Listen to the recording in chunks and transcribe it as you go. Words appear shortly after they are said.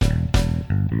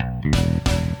Hi,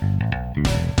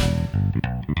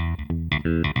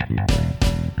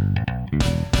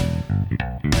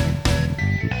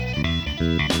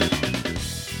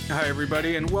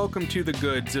 everybody, and welcome to The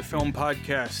Goods, a film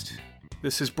podcast.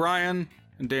 This is Brian,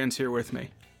 and Dan's here with me.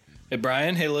 Hey,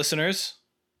 Brian. Hey, listeners.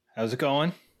 How's it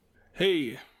going?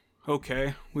 Hey.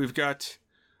 Okay, we've got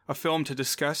a film to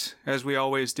discuss, as we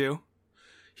always do,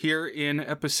 here in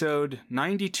episode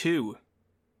 92.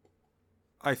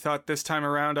 I thought this time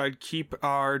around I'd keep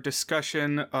our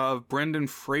discussion of Brendan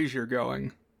Fraser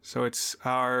going, so it's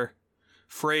our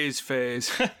phrase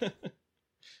phase.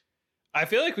 I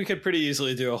feel like we could pretty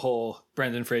easily do a whole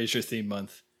Brendan Fraser theme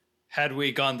month, had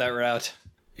we gone that route.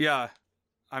 Yeah.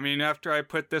 I mean, after I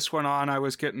put this one on, I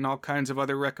was getting all kinds of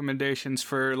other recommendations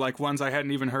for, like, ones I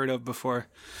hadn't even heard of before.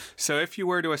 So if you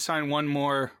were to assign one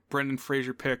more Brendan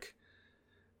Fraser pick,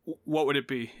 what would it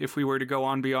be if we were to go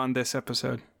on beyond this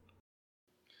episode?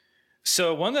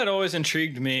 So one that always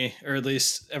intrigued me, or at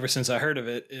least ever since I heard of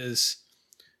it, is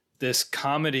this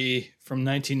comedy from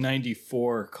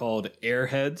 1994 called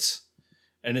Airheads.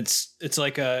 And it's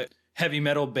like a heavy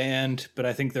metal band, but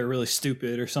I think they're really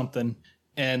stupid or something.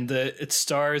 And it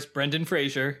stars Brendan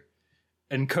Fraser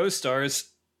and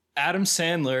co-stars Adam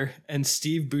Sandler and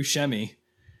Steve Buscemi,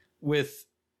 with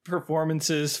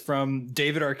performances from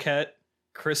David Arquette,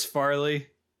 Chris Farley,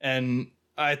 and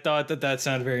I thought that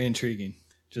sounded very intriguing,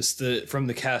 just from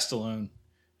the cast alone.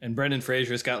 And Brendan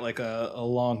Fraser's got like a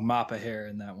long mop of hair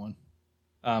in that one.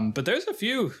 But there's a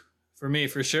few for me,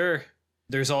 for sure.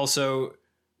 There's also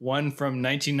one from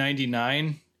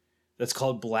 1999 that's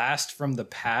called Blast from the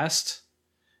Past.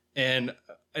 And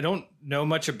I don't know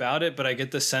much about it, but I get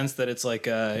the sense that it's like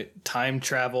a time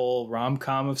travel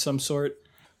rom-com of some sort.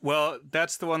 Well,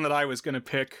 that's the one that I was going to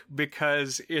pick,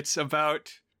 because it's about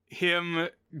him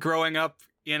growing up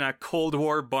in a Cold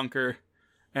War bunker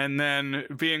and then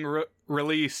being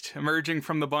released, emerging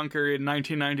from the bunker in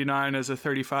 1999 as a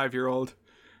 35-year-old.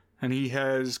 And he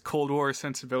has Cold War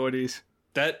sensibilities.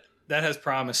 That has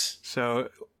promise. So,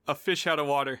 a fish out of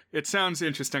water. It sounds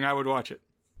interesting. I would watch it.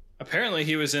 Apparently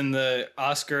he was in the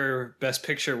Oscar Best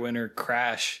Picture winner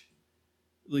Crash,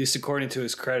 at least according to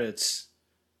his credits.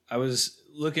 I was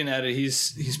looking at it.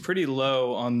 He's pretty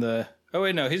low on the... Oh,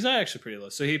 wait, no, he's not actually pretty low.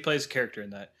 So he plays a character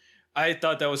in that. I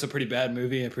thought that was a pretty bad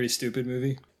movie, a pretty stupid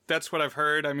movie. That's what I've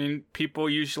heard. I mean, people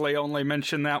usually only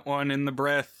mention that one in the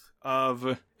breath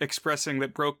of expressing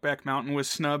that Brokeback Mountain was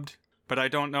snubbed, but I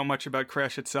don't know much about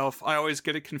Crash itself. I always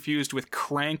get it confused with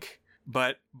Crank.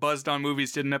 But Buzzed on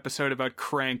Movies did an episode about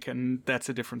Crank, and that's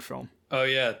a different film. Oh,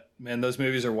 yeah. Man, those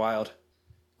movies are wild.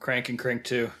 Crank and Crank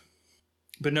 2.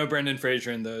 But no Brendan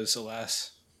Fraser in those,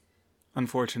 alas.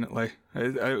 Unfortunately.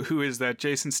 Who is that?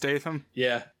 Jason Statham?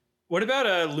 Yeah. What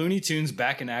about Looney Tunes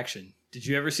Back in Action? Did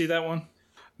you ever see that one?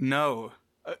 No.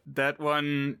 That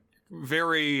one,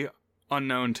 very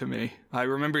unknown to me. I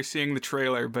remember seeing the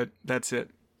trailer, but that's it.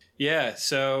 Yeah,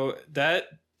 so that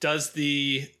does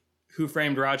the Who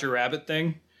Framed Roger Rabbit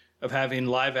thing of having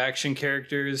live action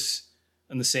characters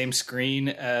on the same screen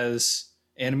as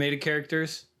animated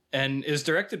characters, and is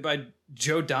directed by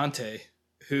Joe Dante,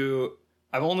 who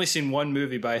I've only seen one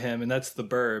movie by him, and that's The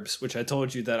Burbs, which I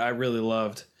told you that I really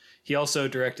loved. He also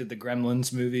directed the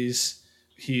Gremlins movies.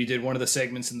 He did one of the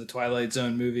segments in the Twilight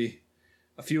Zone movie,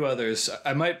 a few others.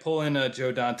 I might pull in a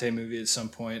Joe Dante movie at some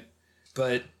point,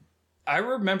 but I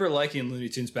remember liking Looney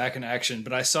Tunes Back in Action,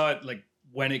 but I saw it like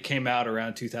when it came out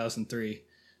around 2003.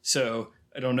 So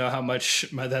I don't know how much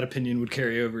that opinion would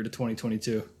carry over to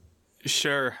 2022.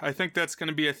 Sure. I think that's going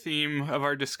to be a theme of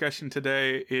our discussion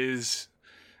today, is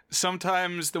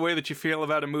sometimes the way that you feel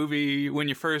about a movie when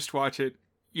you first watch it,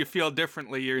 you feel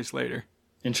differently years later.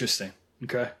 Interesting.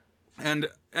 Okay. And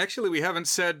actually, we haven't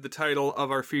said the title of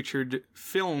our featured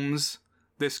films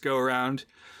this go around,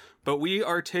 but we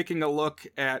are taking a look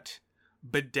at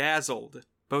Bedazzled,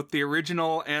 both the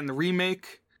original and the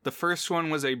remake. The first one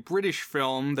was a British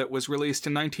film that was released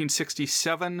in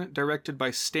 1967, directed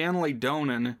by Stanley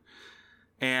Donen.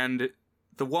 And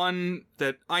the one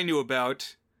that I knew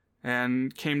about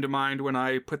and came to mind when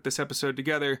I put this episode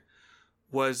together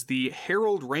was the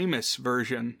Harold Ramis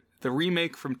version, the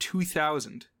remake from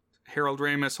 2000. Harold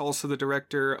Ramis, also the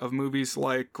director of movies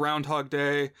like Groundhog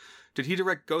Day. Did he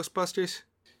direct Ghostbusters?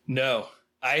 No,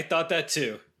 I thought that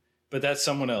too, but that's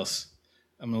someone else.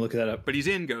 I'm going to look that up. But he's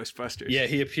in Ghostbusters. Yeah,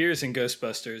 he appears in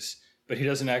Ghostbusters, but he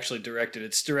doesn't actually direct it.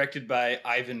 It's directed by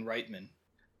Ivan Reitman.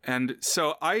 And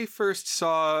so I first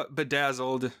saw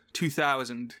Bedazzled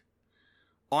 2000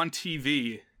 on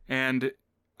TV, and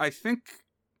I think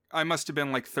I must have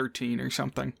been like 13 or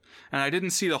something. And I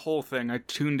didn't see the whole thing. I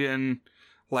tuned in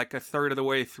like a third of the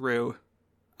way through.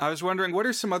 I was wondering, what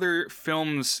are some other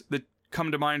films that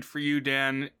come to mind for you,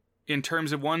 Dan, in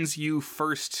terms of ones you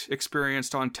first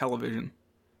experienced on television?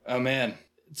 Oh man,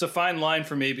 it's a fine line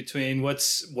for me between what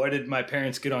did my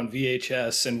parents get on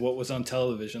VHS and what was on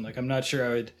television. Like, I'm not sure I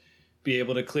would be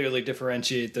able to clearly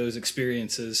differentiate those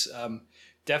experiences.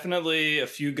 Definitely A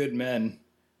Few Good Men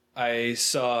I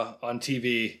saw on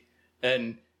TV,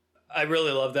 and I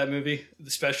really love that movie,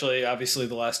 especially obviously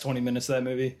the last 20 minutes of that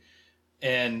movie.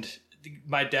 And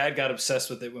my dad got obsessed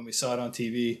with it when we saw it on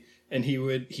TV, and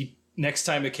he next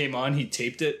time it came on, he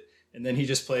taped it, and then he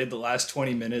just played the last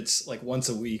 20 minutes like once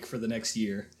a week for the next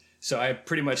year. So I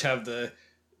pretty much have the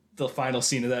final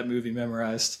scene of that movie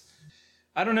memorized.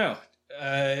 I don't know.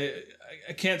 I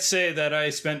can't say that I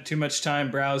spent too much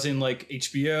time browsing like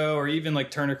HBO or even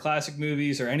like Turner Classic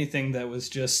Movies or anything that was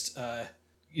just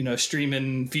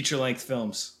streaming feature-length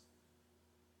films.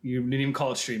 You didn't even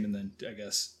call it streaming then, I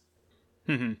guess.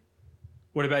 Mm-hmm.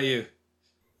 What about you?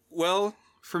 Well,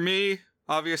 for me,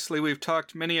 obviously we've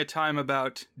talked many a time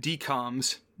about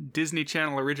DCOMs, Disney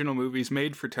Channel original movies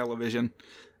made for television,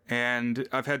 and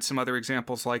I've had some other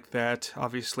examples like that.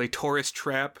 Obviously, Tourist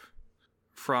Trap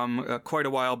from quite a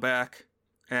while back,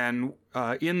 and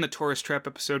in the Tourist Trap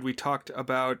episode we talked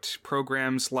about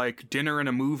programs like Dinner and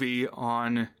a Movie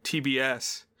on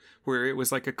TBS, where it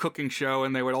was like a cooking show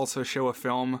and they would also show a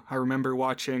film. I remember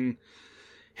watching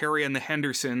Harry and the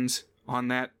Hendersons on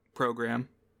that program,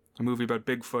 a movie about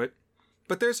Bigfoot.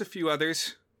 But there's a few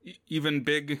others, even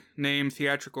big name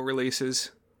theatrical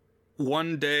releases.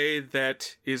 One day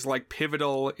that is like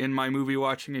pivotal in my movie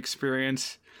watching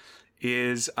experience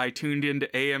is I tuned into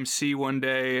AMC one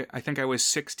day, I think I was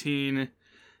 16,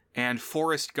 and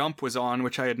Forrest Gump was on,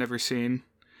 which I had never seen.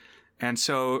 And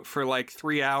so for like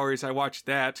 3 hours I watched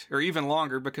that, or even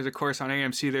longer, because of course on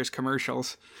AMC there's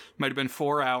commercials. Might have been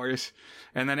 4 hours.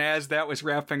 And then as that was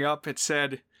wrapping up, it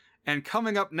said, and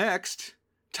coming up next,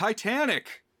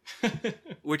 Titanic,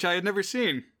 which I had never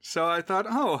seen. So I thought,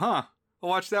 I'll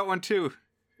watch that one too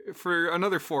for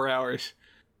another 4 hours.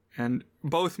 And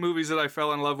both movies that I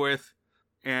fell in love with,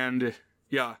 and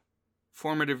yeah,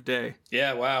 formative day.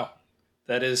 Yeah, wow.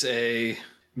 That is a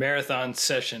marathon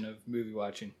session of movie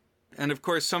watching. And of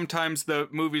course, sometimes the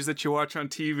movies that you watch on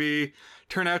TV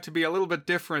turn out to be a little bit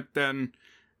different than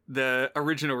the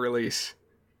original release.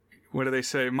 What do they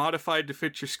say? Modified to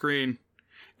fit your screen,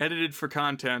 edited for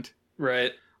content.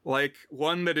 Right. Like,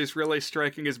 one that is really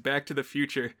striking is Back to the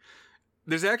Future.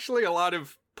 There's actually a lot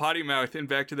of potty mouth in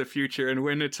Back to the Future, and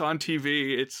when it's on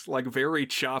TV, it's like very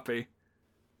choppy.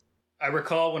 I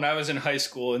recall when I was in high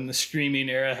school and the streaming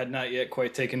era had not yet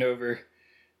quite taken over,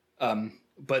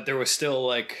 but there was still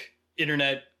like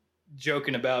internet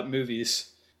joking about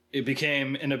movies. It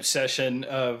became an obsession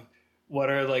of what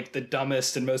are like the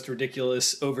dumbest and most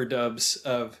ridiculous overdubs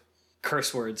of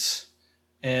curse words.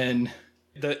 And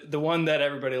the one that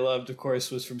everybody loved, of course,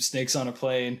 was from Snakes on a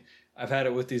Plane. I've had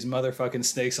it with these motherfucking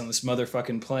snakes on this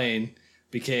motherfucking plane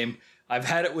became, I've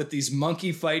had it with these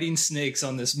monkey fighting snakes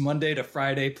on this Monday to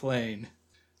Friday plane,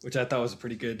 which I thought was a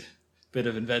pretty good bit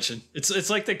of invention. It's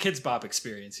like the Kids Bop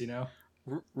experience, you know?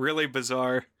 Really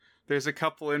bizarre. There's a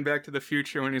couple in Back to the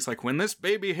Future when he's like, when this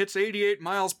baby hits 88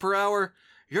 miles per hour,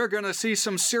 you're gonna see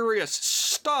some serious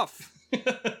stuff.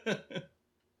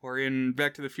 Or in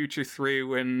Back to the Future 3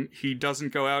 when he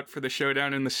doesn't go out for the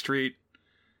showdown in the street.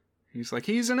 He's like,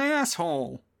 he's an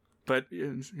asshole. But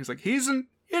he's like, he's an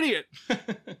idiot.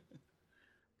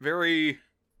 Very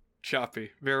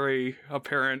choppy. Very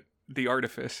apparent, the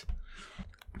artifice.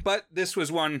 But this was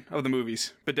one of the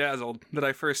movies, Bedazzled, that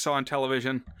I first saw on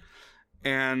television.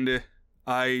 And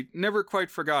I never quite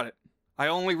forgot it. I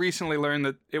only recently learned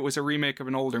that it was a remake of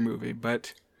an older movie,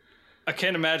 but I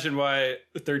can't imagine why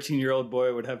a 13-year-old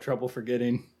boy would have trouble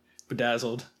forgetting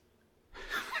Bedazzled.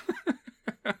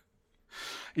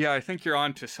 Yeah, I think you're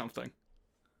onto something.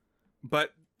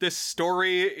 But this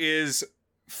story is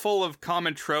full of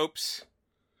common tropes,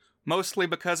 mostly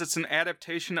because it's an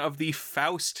adaptation of the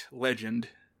Faust legend,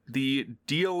 the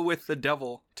deal with the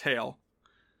devil tale,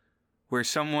 where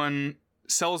someone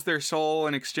sells their soul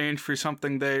in exchange for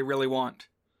something they really want,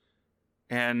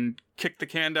 and kick the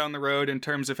can down the road in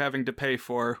terms of having to pay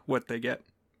for what they get.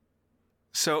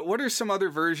 So what are some other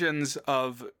versions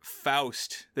of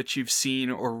Faust that you've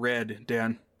seen or read,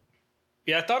 Dan?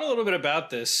 Yeah, I thought a little bit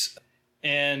about this,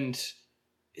 and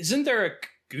isn't there a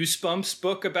Goosebumps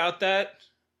book about that?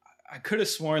 I could have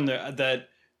sworn that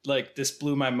like this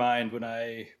blew my mind when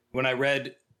I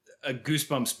read a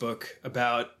Goosebumps book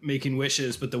about making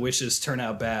wishes, but the wishes turn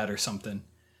out bad or something.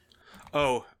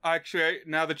 Oh, actually,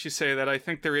 now that you say that, I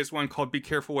think there is one called Be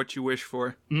Careful What You Wish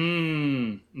For.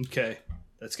 Okay.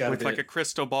 That's got to with be like a it.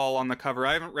 crystal ball on the cover.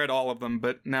 I haven't read all of them,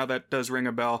 but now that does ring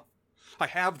a bell. I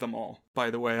have them all,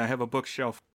 by the way. I have a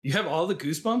bookshelf You have all the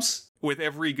Goosebumps? with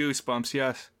every Goosebumps,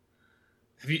 yes.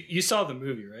 You saw the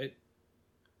movie, right?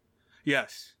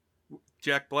 Yes.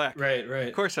 Jack Black. Right.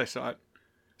 Of course I saw it.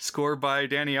 Score by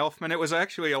Danny Elfman. It was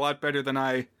actually a lot better than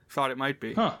I thought it might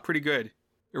be. Huh. Pretty good.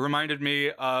 It reminded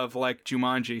me of like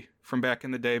Jumanji from back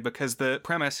in the day because the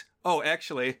premise... Oh,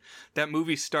 actually, that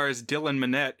movie stars Dylan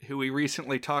Minnette, who we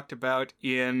recently talked about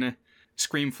in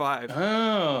Scream 5.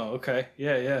 Oh, okay.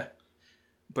 Yeah.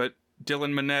 But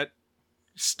Dylan Minnette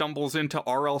stumbles into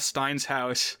R.L. Stein's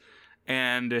house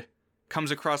and comes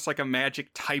across like a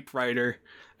magic typewriter,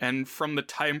 and from the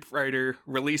typewriter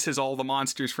releases all the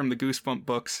monsters from the Goosebump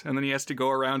books, and then he has to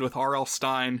go around with R.L.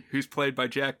 Stein, who's played by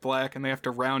Jack Black, and they have to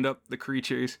round up the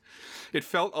creatures. It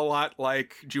felt a lot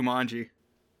like Jumanji.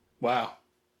 Wow.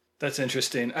 That's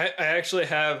interesting. I actually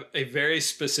have a very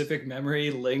specific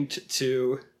memory linked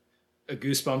to a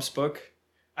Goosebumps book.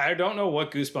 I don't know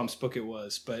what Goosebumps book it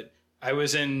was, but I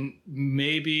was in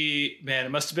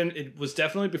it was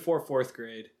definitely before 4th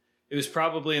grade. It was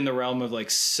probably in the realm of like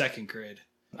 2nd grade.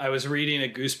 I was reading a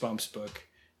Goosebumps book,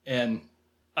 and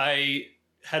I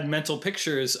had mental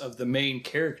pictures of the main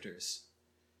characters.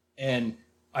 And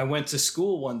I went to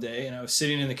school one day, and I was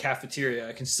sitting in the cafeteria.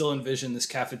 I can still envision this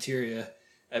cafeteria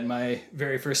at my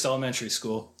very first elementary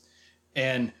school.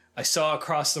 And I saw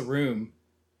across the room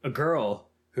a girl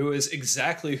who is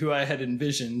exactly who I had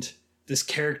envisioned this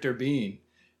character being.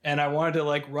 And I wanted to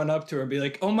like run up to her and be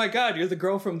like, oh my God, you're the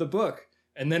girl from the book.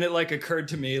 And then it like occurred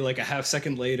to me like a half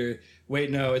second later,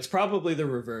 wait, no, it's probably the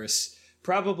reverse.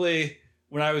 Probably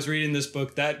when I was reading this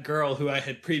book, that girl who I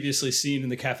had previously seen in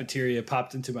the cafeteria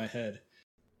popped into my head.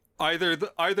 Either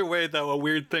way, though, a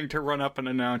weird thing to run up and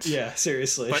announce. Yeah,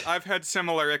 seriously. But I've had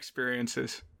similar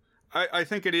experiences. I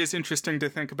think it is interesting to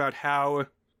think about how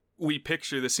we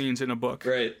picture the scenes in a book.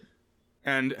 Right.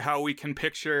 And how we can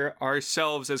picture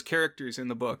ourselves as characters in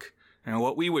the book and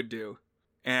what we would do.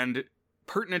 And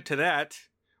pertinent to that,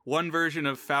 one version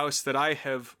of Faust that I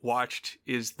have watched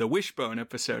is the Wishbone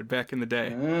episode back in the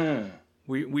day.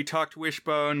 We talked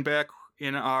Wishbone back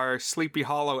in our Sleepy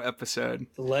Hollow episode.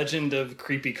 The Legend of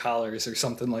Creepy Collars or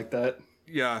something like that.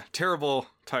 Yeah, terrible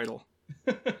title.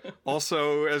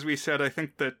 Also, as we said, I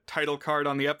think the title card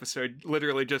on the episode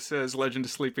literally just says Legend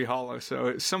of Sleepy Hollow.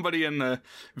 So somebody in the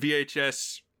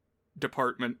VHS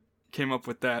department came up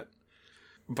with that.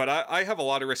 But I have a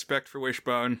lot of respect for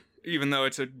Wishbone, even though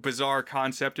it's a bizarre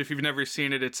concept. If you've never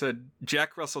seen it, it's a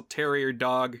Jack Russell Terrier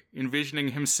dog envisioning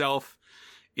himself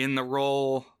in the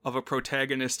role of a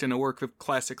protagonist in a work of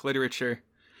classic literature.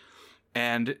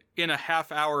 And in a half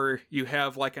hour, you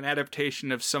have like an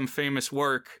adaptation of some famous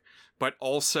work, but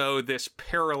also this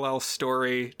parallel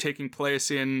story taking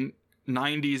place in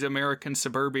 90s American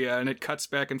suburbia, and it cuts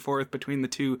back and forth between the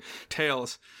two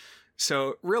tales.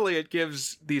 So really, it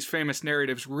gives these famous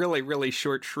narratives really, really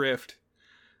short shrift.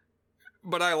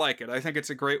 But I like it. I think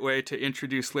it's a great way to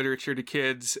introduce literature to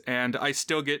kids, and I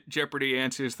still get Jeopardy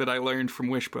answers that I learned from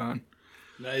Wishbone.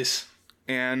 Nice.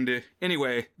 And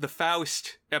anyway, the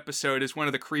Faust episode is one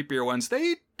of the creepier ones.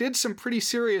 They did some pretty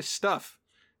serious stuff,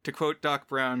 to quote Doc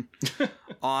Brown,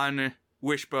 on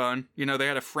Wishbone. You know, they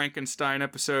had a Frankenstein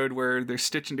episode where they're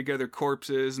stitching together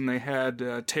corpses, and they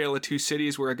had Tale of Two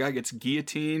Cities where a guy gets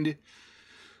guillotined.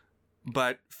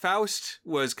 But Faust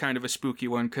was kind of a spooky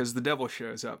one because the devil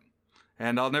shows up.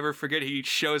 And I'll never forget, he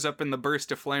shows up in the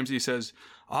burst of flames. He says,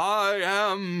 "I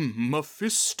am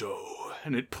Mephisto."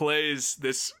 And it plays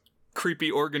this creepy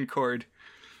organ chord.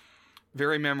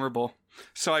 Very memorable.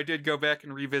 So I did go back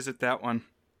and revisit that one.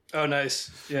 Oh, nice.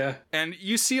 Yeah. And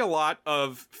you see a lot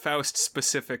of Faust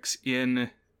specifics in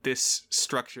this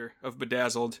structure of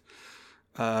Bedazzled.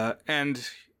 And,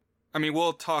 I mean,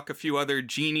 we'll talk a few other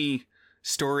genie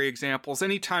story examples.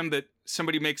 Anytime that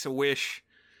somebody makes a wish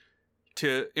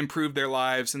to improve their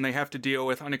lives and they have to deal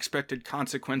with unexpected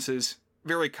consequences,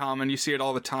 very common. You see it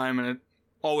all the time, and it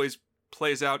always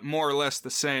plays out more or less the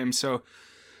same. So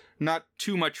not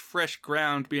too much fresh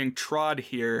ground being trod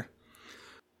here.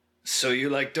 So you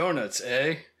like donuts,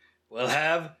 eh? Well,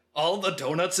 have all the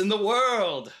donuts in the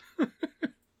world.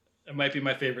 It might be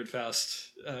my favorite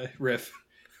Faust riff.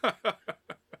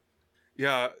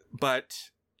 Yeah, but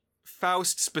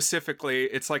Faust specifically,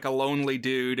 it's like a lonely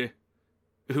dude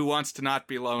who wants to not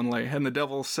be lonely, and the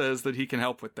devil says that he can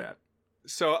help with that.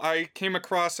 So I came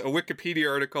across a Wikipedia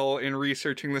article in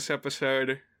researching this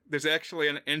episode. There's actually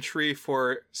an entry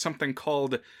for something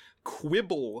called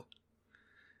Quibble.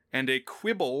 And a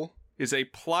quibble is a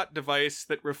plot device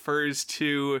that refers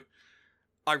to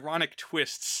ironic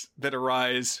twists that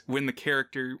arise when the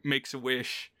character makes a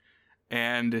wish.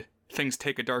 and things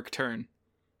take a dark turn.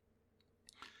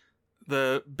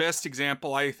 The best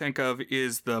example I think of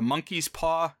is the Monkey's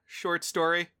Paw short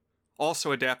story,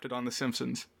 also adapted on The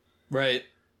Simpsons. Right.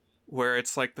 Where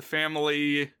it's like the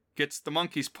family gets the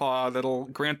monkey's paw that'll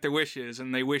grant their wishes,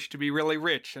 and they wish to be really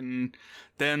rich, and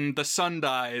then the son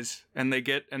dies, and they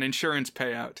get an insurance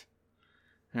payout.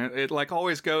 And it like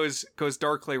always goes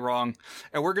darkly wrong.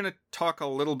 And we're going to talk a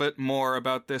little bit more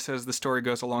about this as the story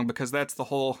goes along, because that's the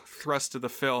whole thrust of the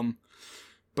film.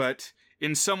 But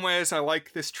in some ways, I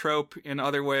like this trope. In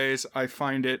other ways, I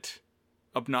find it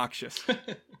obnoxious.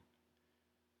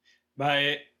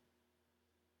 My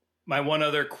one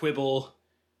other Quibble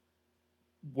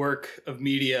work of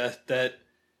media that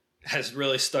has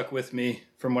really stuck with me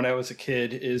from when I was a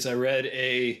kid is I read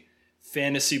a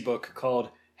fantasy book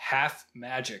called Half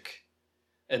Magic.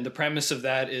 And the premise of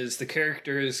that is the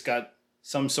characters got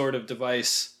some sort of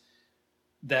device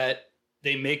that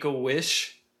they make a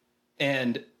wish,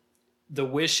 and the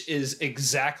wish is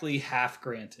exactly half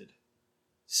granted.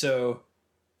 So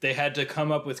they had to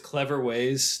come up with clever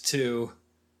ways to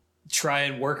try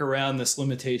and work around this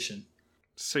limitation.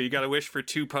 So you got to wish for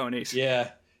 2 ponies.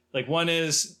 Yeah. Like one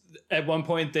is, at one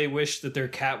point they wished that their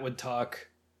cat would talk,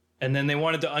 and then they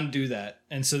wanted to undo that.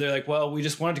 And so they're like, well, we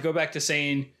just wanted to go back to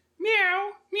saying meow,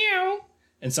 meow.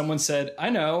 And someone said, I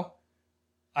know.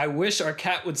 I wish our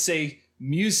cat would say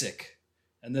music.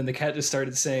 And then the cat just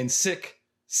started saying sick,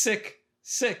 sick,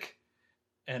 sick.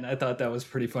 And I thought that was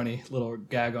pretty funny little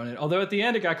gag on it. Although at the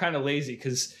end it got kind of lazy,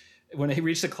 because when they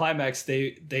reached the climax,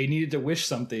 they needed to wish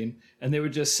something, and they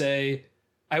would just say,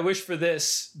 I wish for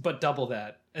this, but double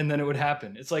that. And then it would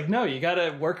happen. It's like, no, you got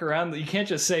to work around. You can't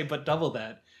just say, but double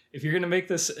that. If you're going to make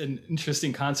this an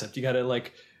interesting concept, you got to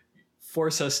like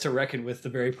force us to reckon with the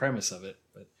very premise of it.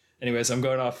 But anyways, I'm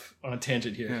going off on a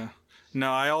tangent here. Yeah.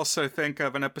 No, I also think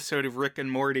of an episode of Rick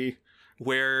and Morty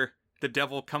where the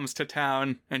devil comes to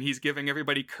town and he's giving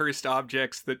everybody cursed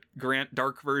objects that grant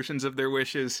dark versions of their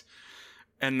wishes.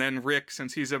 And then Rick,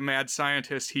 since he's a mad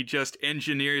scientist, he just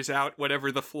engineers out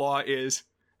whatever the flaw is.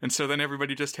 And so then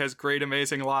everybody just has great,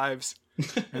 amazing lives.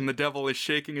 And the devil is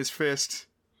shaking his fist.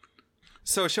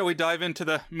 So shall we dive into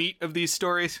the meat of these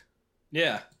stories?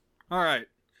 Yeah. All right.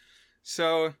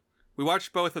 So we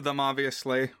watched both of them,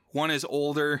 obviously. One is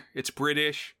older. It's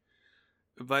British.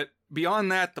 But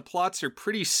beyond that, the plots are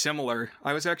pretty similar.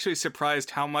 I was actually surprised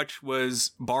how much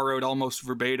was borrowed almost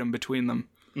verbatim between them.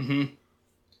 Mm-hmm.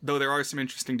 Though there are some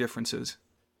interesting differences.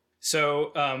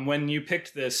 So when you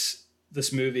picked this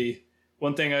movie,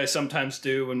 one thing I sometimes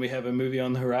do when we have a movie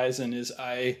on the horizon is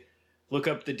I look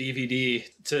up the DVD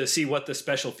to see what the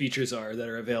special features are that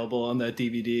are available on that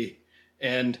DVD.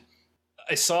 And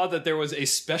I saw that there was a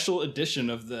special edition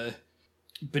of the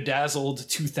Bedazzled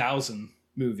 2000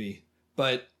 movie,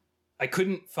 but I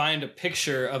couldn't find a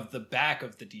picture of the back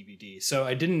of the DVD. So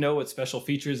I didn't know what special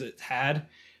features it had,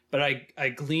 but I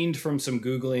gleaned from some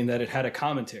Googling that it had a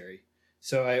commentary.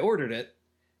 So I ordered it,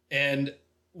 and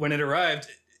when it arrived,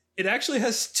 it actually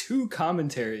has 2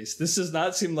 commentaries. This does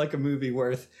not seem like a movie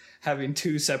worth having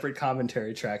 2 separate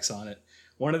commentary tracks on it.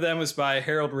 One of them was by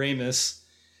Harold Ramis,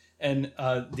 and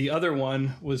the other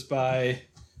one was by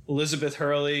Elizabeth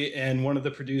Hurley and one of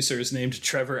the producers named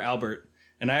Trevor Albert.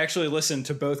 And I actually listened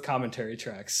to both commentary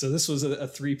tracks. So this was a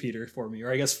three-peater for me,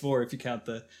 or I guess 4 if you count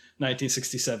the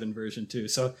 1967 version too.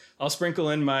 So I'll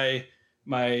sprinkle in my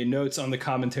notes on the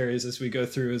commentaries as we go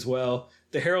through as well.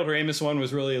 The Harold Ramis one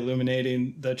was really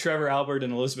illuminating. The Trevor Albert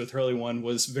and Elizabeth Hurley one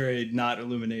was very not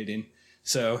illuminating.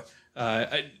 So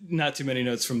not too many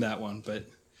notes from that one, but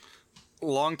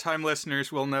longtime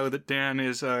listeners will know that Dan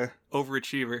is a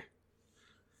overachiever,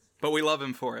 but we love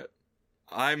him for it.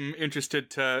 I'm interested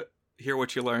to hear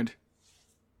what you learned.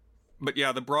 But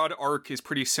yeah, the broad arc is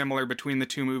pretty similar between the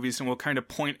 2 movies, and we'll kind of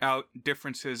point out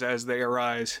differences as they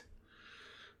arise.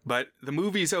 But the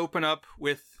movies open up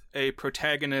with a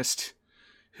protagonist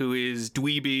who is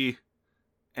dweeby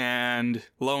and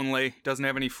lonely, doesn't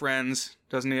have any friends,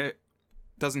 doesn't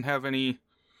have any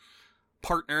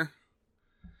partner,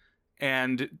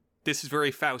 and this is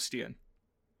very Faustian.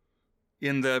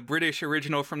 In the British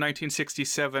original from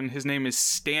 1967, his name is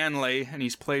Stanley, and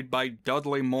he's played by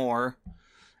Dudley Moore.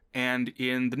 And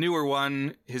in the newer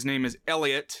one, his name is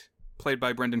Elliot, played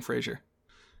by Brendan Fraser.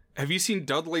 Have you seen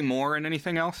Dudley Moore in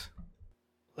anything else?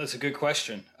 That's a good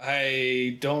question.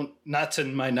 I don't, not to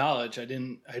my knowledge. I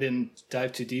didn't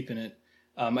dive too deep in it.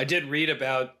 I did read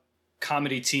about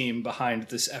comedy team behind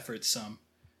this effort some,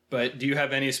 but do you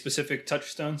have any specific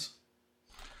touchstones?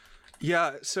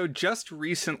 Yeah, so just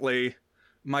recently,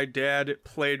 my dad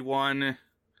played one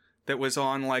that was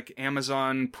on like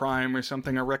Amazon Prime or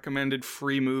something, a recommended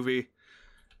free movie.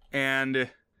 and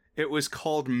it was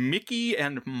called Mickey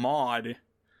and Maude,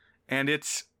 and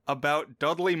it's about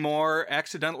Dudley Moore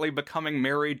accidentally becoming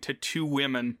married to two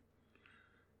women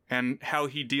and how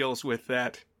he deals with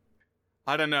that.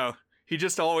 I don't know. He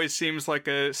just always seems like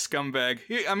a scumbag.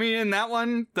 I mean, in that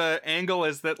one, the angle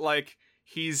is that, like,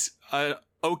 he's a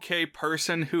okay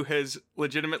person who has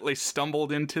legitimately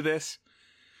stumbled into this.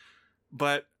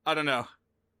 But, I don't know.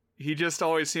 He just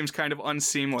always seems kind of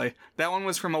unseemly. That one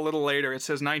was from a little later. It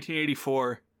says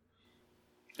 1984.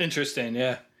 Interesting,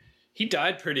 yeah. He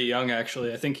died pretty young,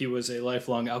 actually. I think he was a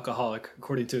lifelong alcoholic,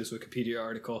 according to his Wikipedia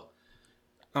article.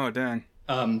 Oh, dang.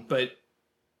 But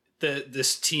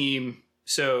this team...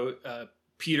 So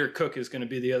Peter Cook is going to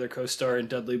be the other co-star and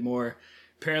Dudley Moore.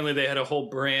 Apparently they had a whole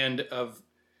brand of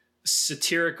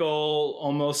satirical,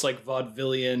 almost like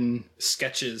vaudevillian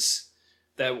sketches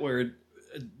that were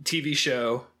a TV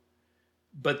show,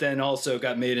 but then also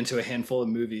got made into a handful of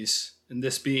movies, and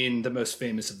this being the most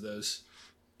famous of those.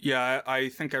 Yeah, I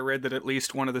think I read that at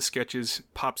least one of the sketches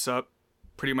pops up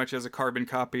pretty much as a carbon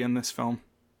copy in this film.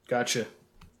 Gotcha.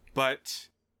 But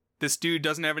this dude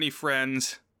doesn't have any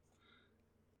friends.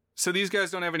 So these guys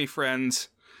don't have any friends,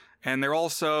 and they're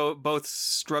also both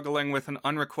struggling with an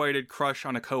unrequited crush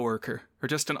on a coworker, or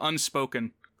just an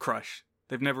unspoken crush.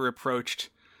 They've never approached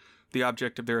the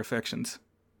object of their affections.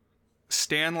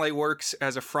 Stanley works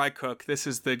as a fry cook. This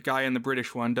is the guy in the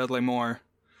British one, Dudley Moore.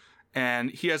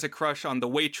 And he has a crush on the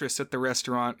waitress at the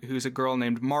restaurant, who's a girl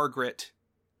named Margaret.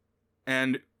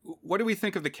 And what do we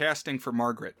think of the casting for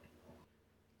Margaret?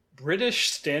 British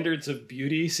standards of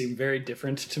beauty seem very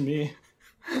different to me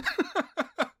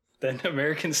than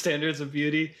American standards of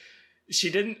beauty.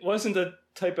 She wasn't the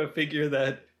type of figure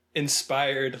that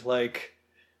inspired like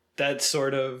that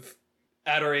sort of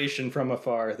adoration from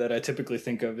afar that I typically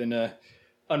think of in a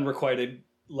unrequited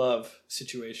love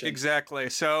situation. Exactly.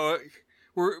 So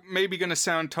we're maybe going to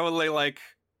sound totally like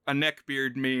a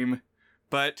neckbeard meme,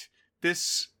 but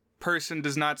this person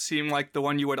does not seem like the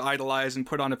one you would idolize and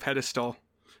put on a pedestal.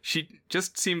 She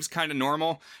just seems kind of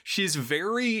normal. She's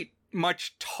very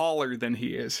much taller than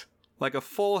he is, like a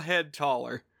full head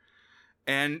taller.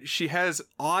 And she has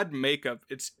odd makeup.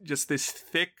 It's just this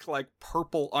thick, like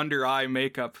purple under eye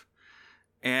makeup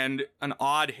and an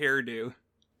odd hairdo.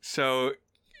 So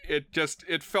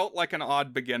it felt like an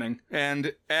odd beginning.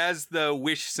 And as the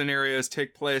wish scenarios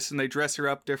take place and they dress her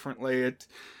up differently,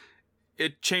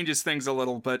 it changes things a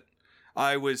little, but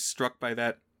I was struck by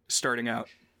that starting out.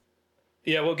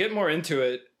 Yeah, we'll get more into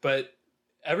it, but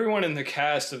everyone in the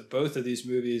cast of both of these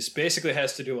movies basically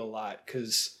has to do a lot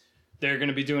because they're going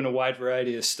to be doing a wide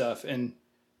variety of stuff. And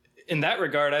in that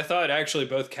regard, I thought actually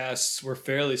both casts were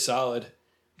fairly solid,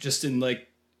 just in like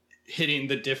hitting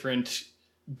the different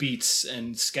beats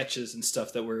and sketches and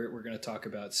stuff that we're going to talk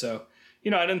about. So, I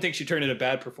didn't think she turned in a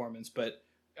bad performance, but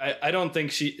I don't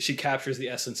think she captures the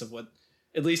essence of what,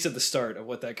 at least at the start, of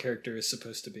what that character is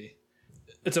supposed to be.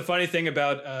 It's a funny thing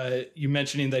about you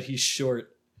mentioning that he's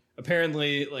short.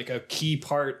 Apparently, like a key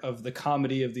part of the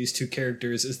comedy of these two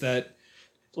characters is that,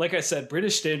 like I said,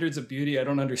 British standards of beauty I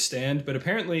don't understand, but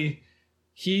apparently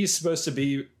he's supposed to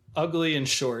be ugly and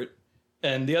short,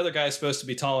 and the other guy's supposed to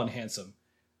be tall and handsome.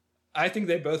 I think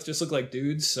they both just look like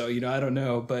dudes, so, I don't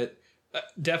know, but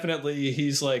definitely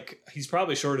he's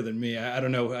probably shorter than me. I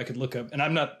don't know, I could look up, and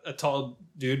I'm not a tall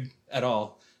dude at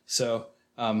all, so,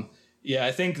 yeah,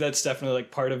 I think that's definitely like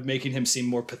part of making him seem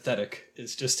more pathetic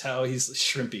is just how he's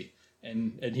shrimpy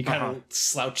and he kind of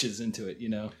slouches into it,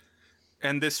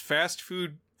 And this fast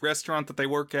food restaurant that they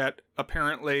work at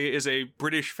apparently is a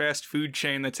British fast food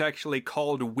chain that's actually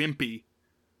called Wimpy.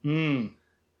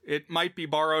 It might be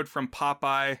borrowed from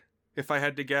Popeye, if I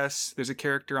had to guess. There's a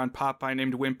character on Popeye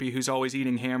named Wimpy who's always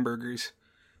eating hamburgers.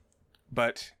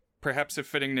 But perhaps a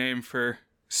fitting name for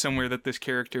somewhere that this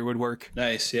character would work.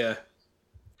 Nice, yeah.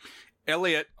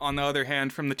 Elliot, on the other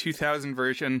hand, from the 2000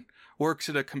 version, works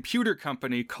at a computer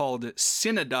company called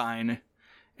Cinedyne,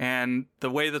 and the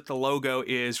way that the logo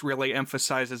is really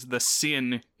emphasizes the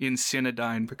sin in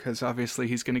Cinedyne, because obviously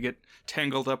he's going to get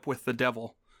tangled up with the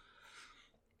devil.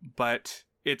 But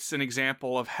it's an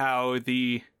example of how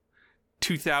the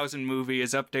 2000 movie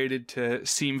is updated to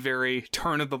seem very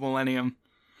turn of the millennium.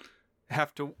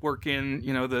 Have to work in,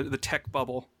 the tech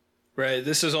bubble. Right,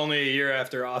 this is only a year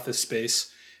after Office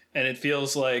Space. And it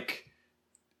feels like,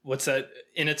 what's that?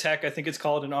 Initech, I think it's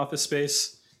called, in Office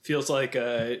Space. Feels like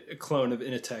a clone of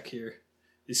Initech here.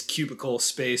 This cubicle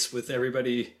space with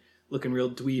everybody looking real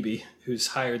dweeby who's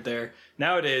hired there.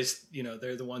 Nowadays,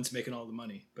 they're the ones making all the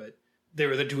money. But they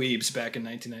were the dweebs back in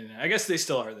 1999. I guess they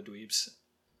still are the dweebs.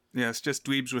 Yeah, it's just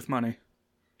dweebs with money.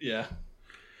 Yeah.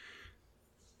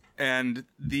 And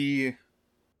the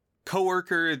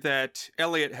coworker that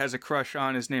Elliot has a crush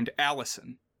on is named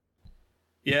Allison.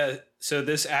 Yeah, so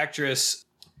this actress,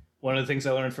 one of the things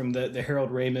I learned from the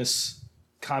Harold Ramis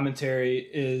commentary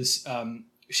is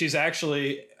she's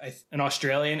actually an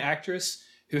Australian actress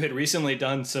who had recently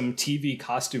done some TV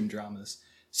costume dramas.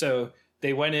 So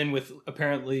they went in with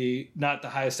apparently not the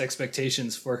highest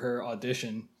expectations for her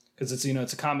audition because it's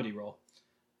a comedy role.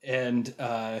 And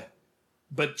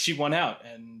but she won out,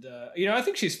 and I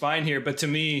think she's fine here. But to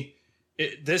me,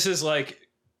 this is like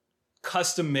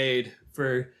custom made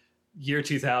for year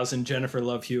 2000 Jennifer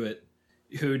Love Hewitt,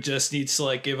 who just needs to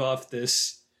like give off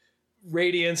this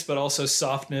radiance, but also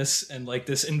softness and like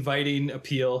this inviting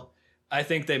appeal. I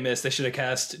think they missed. They should have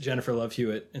cast Jennifer Love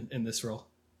Hewitt in this role.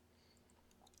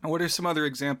 What are some other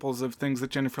examples of things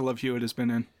that Jennifer Love Hewitt has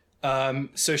been in?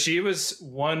 So she was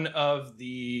one of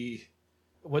the,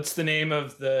 what's the name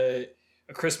of A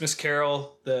Christmas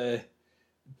Carol? The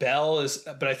Belle is,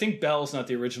 but I think Belle's not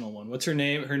the original one. What's her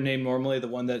name? Her name normally, the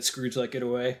one that Scrooge let get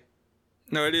away?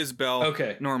 No, it is Belle.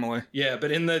 Okay. Normally. Yeah,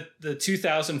 but in the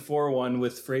 2004 one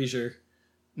with Frasier,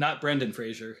 not Brendan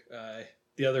Fraser,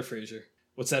 the other Fraser.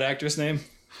 What's that actress name?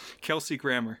 Kelsey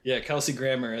Grammer. Yeah, Kelsey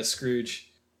Grammer as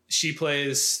Scrooge. She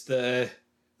plays the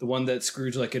one that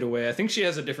Scrooge let get away. I think she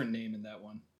has a different name in that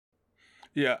one.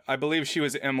 Yeah, I believe she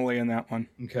was Emily in that one.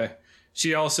 Okay.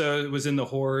 She also was in the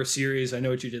horror series I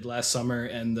Know What You Did Last Summer,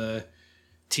 and the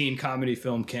teen comedy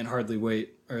film Can't Hardly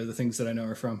Wait are the things that I know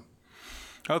her from.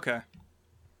 Okay.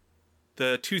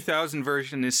 The 2000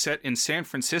 version is set in San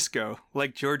Francisco,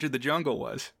 like George of the Jungle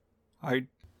was. I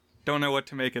don't know what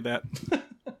to make of that.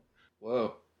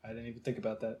 Whoa. I didn't even think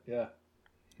about that. Yeah.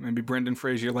 Maybe Brendan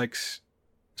Fraser likes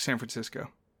San Francisco.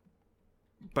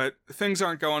 But things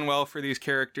aren't going well for these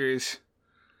characters.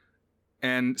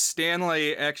 And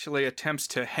Stanley actually attempts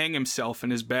to hang himself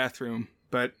in his bathroom,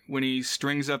 but when he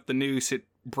strings up the noose, it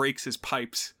breaks his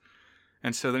pipes.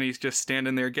 And so then he's just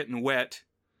standing there getting wet.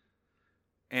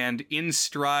 And in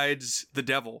strides the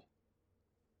devil,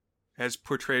 as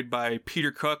portrayed by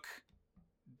Peter Cook.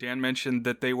 Dan mentioned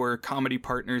that they were comedy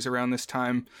partners around this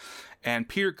time. And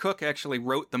Peter Cook actually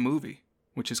wrote the movie,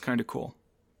 which is kind of cool.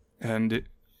 And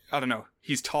I don't know,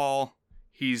 he's tall,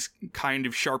 he's kind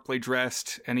of sharply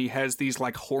dressed, and he has these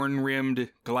like horn-rimmed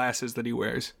glasses that he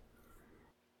wears.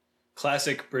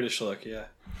 Classic British look, yeah.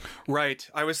 Right.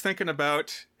 I was thinking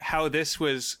about how this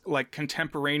was like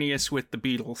contemporaneous with the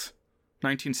Beatles,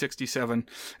 1967.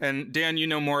 And Dan, you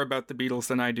know more about the Beatles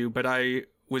than I do, but I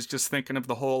was just thinking of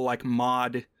the whole like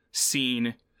mod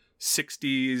scene,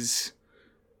 60s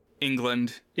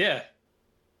England. Yeah.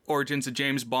 Origins of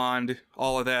James Bond,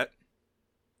 all of that.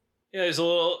 Yeah,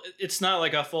 it's not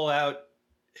like a full out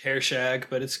hair shag,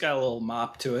 but it's got a little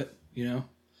mop to it,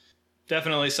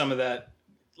 Definitely some of that.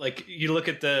 Like, you look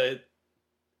at the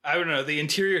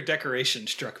interior decoration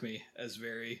struck me as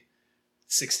very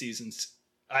 60s, and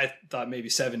I thought maybe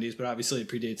 70s, but obviously it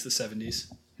predates the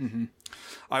 70s. Mm-hmm.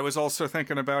 I was also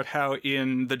thinking about how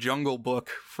in The Jungle Book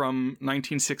from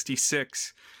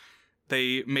 1966,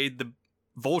 they made the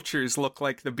vultures look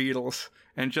like the Beatles,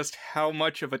 and just how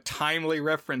much of a timely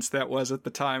reference that was at the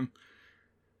time.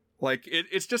 Like,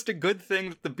 it's just a good thing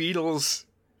that the Beatles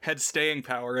had staying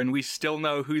power and we still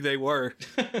know who they were,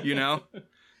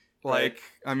 Like, Right.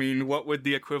 I mean, what would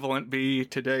the equivalent be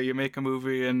today? You make a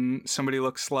movie and somebody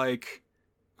looks like,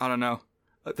 I don't know,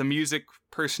 the music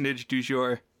personage du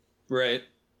jour. Right.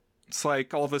 It's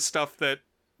like all the stuff that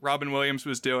Robin Williams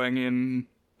was doing in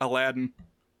Aladdin.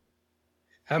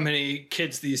 How many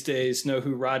kids these days know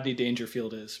who Rodney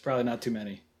Dangerfield is? Probably not too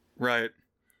many. Right.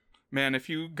 Man, if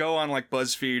you go on like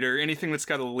BuzzFeed or anything that's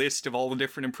got a list of all the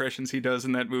different impressions he does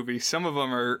in that movie, some of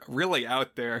them are really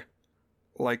out there.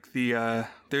 Like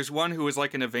there's one who was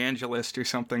like an evangelist or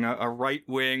something, a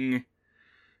right-wing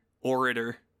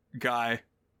orator guy.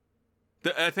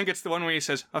 I think it's the one where he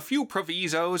says, a few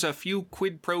provisos, a few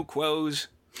quid pro quos.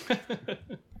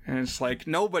 And it's like,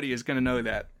 nobody is going to know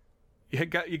that. You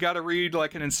got to read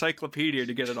like an encyclopedia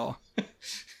to get it all.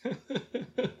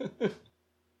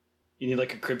 You need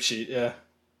like a crib sheet, yeah.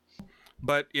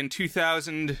 But in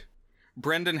 2000,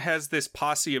 Brendan has this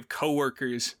posse of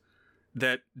coworkers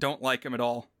that don't like him at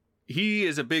all. He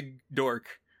is a big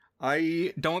dork.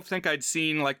 I don't think I'd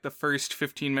seen like the first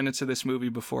 15 minutes of this movie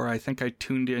before. I think I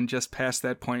tuned in just past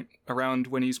that point, around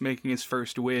when he's making his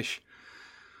first wish.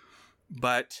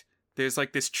 But there's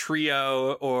like this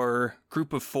trio or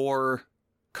group of 4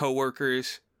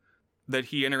 coworkers that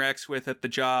he interacts with at the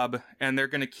job, and they're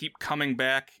going to keep coming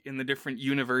back in the different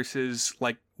universes,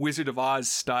 like Wizard of Oz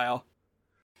style.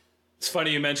 It's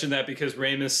funny you mentioned that because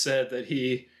Ramis said that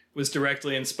he was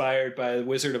directly inspired by the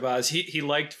Wizard of Oz. He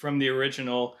liked from the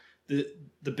original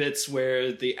the bits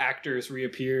where the actors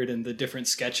reappeared in the different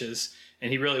sketches,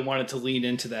 and he really wanted to lean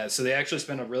into that. So they actually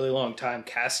spent a really long time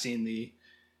casting the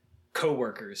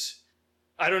co-workers.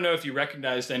 I don't know if you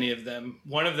recognized any of them.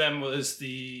 One of them was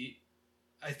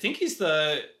I think he's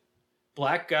the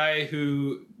black guy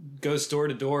who goes door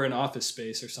to door in Office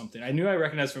Space or something. I knew I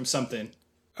recognized from something.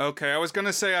 Okay, I was going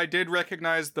to say I did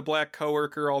recognize the black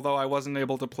coworker, although I wasn't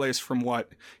able to place from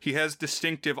what. He has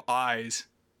distinctive eyes.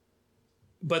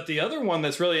 But the other one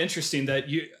that's really interesting that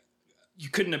you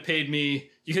couldn't have paid me,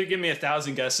 you could have given me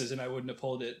 1,000 guesses and I wouldn't have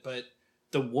pulled it, but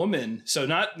the woman, so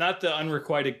not the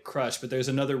unrequited crush, but there's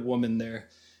another woman there.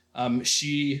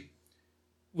 She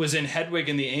was in Hedwig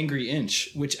and the Angry Inch,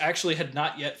 which actually had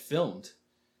not yet filmed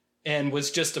and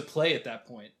was just a play at that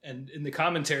point. And in the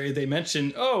commentary, they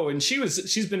mentioned, and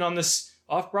she's been on this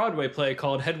off-Broadway play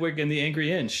called Hedwig and the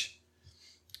Angry Inch.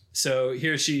 So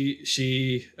here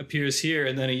she appears here,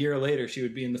 and then a year later, she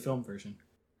would be in the film version.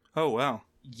 Oh, wow.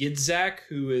 Yitzhak,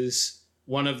 who is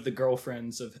one of the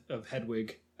girlfriends of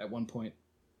Hedwig at one point.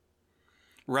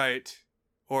 Right.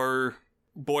 Or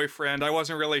boyfriend. I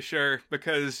wasn't really sure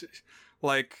because,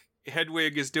 like,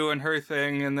 Hedwig is doing her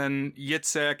thing, and then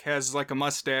Yitzhak has, like, a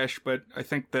mustache, but I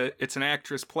think that it's an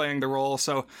actress playing the role,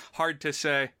 so hard to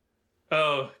say.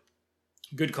 Oh,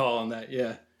 good call on that.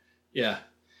 Yeah. Yeah.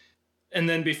 And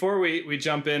then before we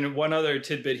jump in, one other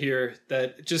tidbit here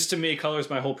that just to me colors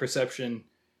my whole perception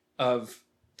of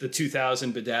the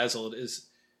 2000 Bedazzled is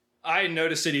I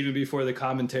noticed it even before the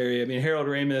commentary. I mean, Harold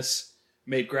Ramis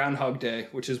made Groundhog Day,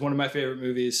 which is one of my favorite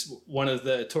movies, one of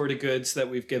the tour de goods that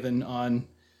we've given on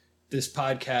this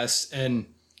podcast. And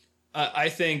I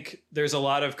think there's a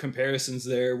lot of comparisons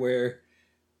there where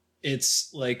it's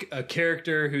like a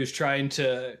character who's trying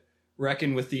to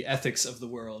reckon with the ethics of the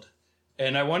world.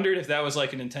 And I wondered if that was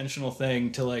like an intentional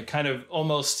thing to like kind of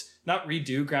almost not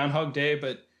redo Groundhog Day,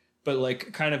 but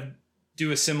like kind of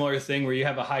do a similar thing where you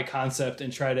have a high concept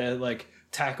and try to like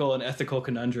tackle an ethical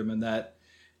conundrum in that.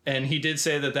 And he did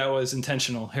say that was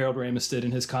intentional. Harold Ramis did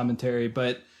in his commentary,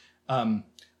 but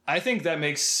I think that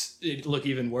makes it look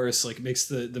even worse. Like it makes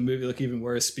the movie look even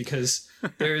worse because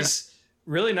there's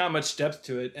really not much depth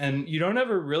to it. And you don't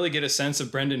ever really get a sense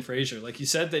of Brendan Fraser. Like you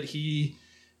said that he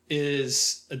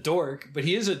is a dork, but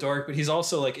he is a dork, but he's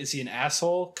also like, is he an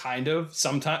asshole? Kind of.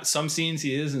 Sometimes some scenes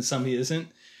he is and some he isn't.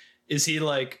 Is he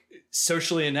like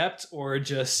socially inept or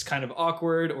just kind of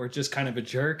awkward or just kind of a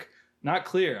jerk? Not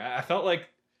clear. I felt like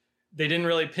they didn't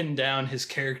really pin down his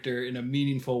character in a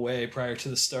meaningful way prior to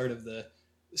the start of the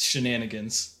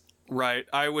shenanigans. Right.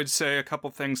 I would say a couple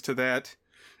things to that.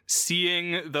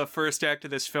 Seeing the first act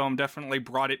of this film definitely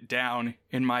brought it down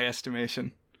in my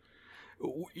estimation.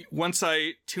 Once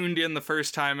I tuned in the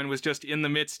first time and was just in the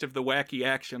midst of the wacky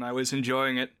action, I was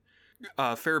enjoying it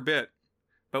a fair bit.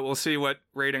 But we'll see what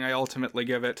rating I ultimately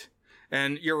give it.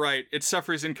 And you're right, it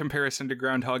suffers in comparison to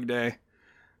Groundhog Day.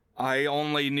 I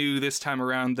only knew this time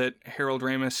around that Harold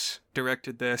Ramis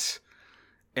directed this.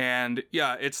 And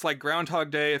yeah, it's like Groundhog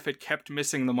Day if it kept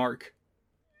missing the mark.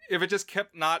 If it just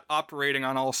kept not operating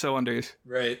on all cylinders.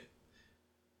 Right.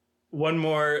 One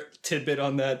more tidbit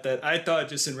on that I thought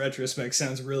just in retrospect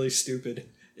sounds really stupid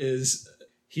is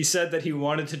he said that he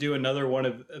wanted to do another one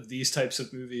of these types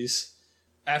of movies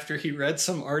after he read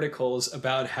some articles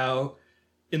about how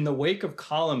in the wake of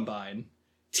Columbine,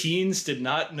 teens did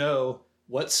not know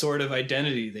what sort of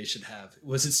identity they should have.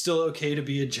 Was it still okay to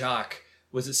be a jock?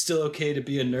 Was it still okay to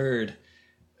be a nerd?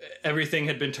 Everything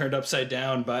had been turned upside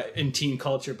down in teen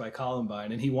culture by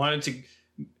Columbine, and he wanted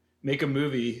to make a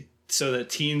movie so that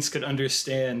teens could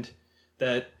understand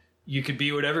that you could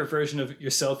be whatever version of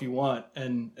yourself you want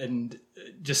and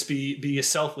just be a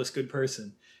selfless good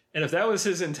person. And if that was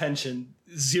his intention,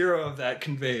 zero of that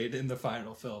conveyed in the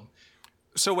final film.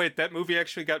 So wait, that movie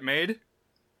actually got made?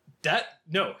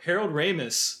 No, Harold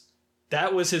Ramis,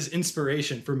 that was his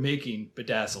inspiration for making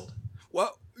Bedazzled.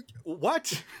 Well,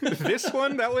 what? This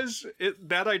one?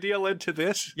 That idea led to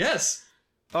this? Yes.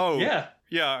 Oh. Yeah.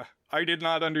 Yeah. I did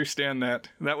not understand that.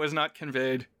 That was not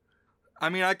conveyed. I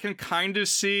mean, I can kind of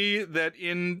see that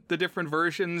in the different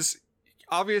versions.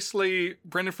 Obviously,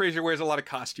 Brendan Fraser wears a lot of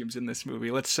costumes in this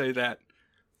movie. Let's say that.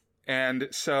 And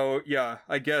so, yeah,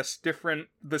 I guess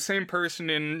the same person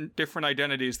in different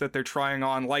identities that they're trying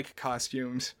on like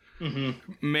costumes.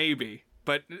 Mm-hmm. Maybe.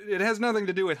 But it has nothing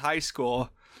to do with high school.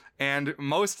 And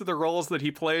most of the roles that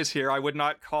he plays here, I would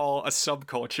not call a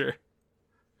subculture.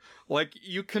 Like,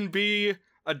 you can be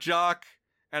a jock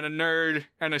and a nerd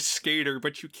and a skater,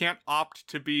 but you can't opt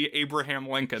to be Abraham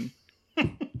Lincoln.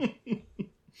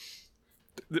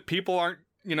 The people aren't,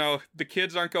 the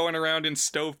kids aren't going around in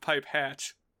stovepipe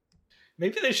hats.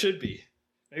 Maybe they should be.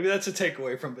 Maybe that's a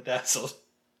takeaway from Bedazzled.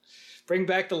 Bring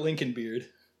back the Lincoln beard.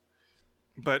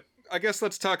 But I guess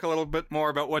let's talk a little bit more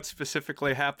about what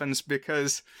specifically happens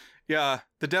because, yeah,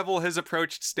 the devil has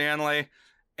approached Stanley,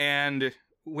 and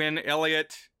when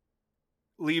Elliot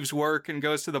leaves work and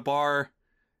goes to the bar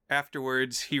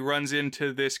afterwards, he runs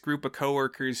into this group of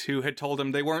coworkers who had told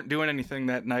him they weren't doing anything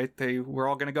that night. They were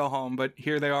all going to go home, but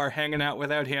here they are hanging out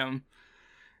without him,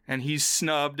 and he's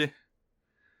snubbed.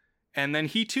 And then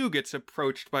he too gets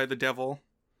approached by the devil.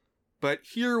 But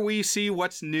here we see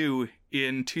what's new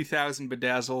in 2000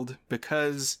 Bedazzled,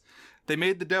 because they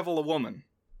made the devil a woman.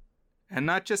 And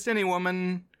not just any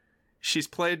woman, she's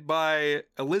played by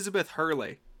Elizabeth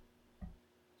Hurley.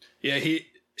 Yeah,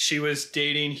 she was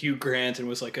dating Hugh Grant and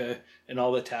was like in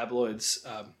all the tabloids,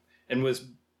 and was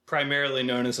primarily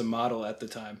known as a model at the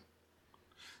time.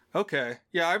 Okay.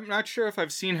 Yeah, I'm not sure if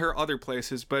I've seen her other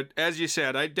places, but as you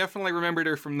said, I definitely remembered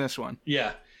her from this one.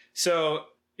 Yeah. So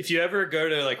if you ever go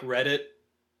to like Reddit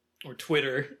or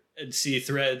Twitter and see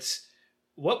threads,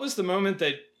 what was the moment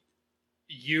that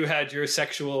you had your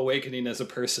sexual awakening as a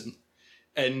person?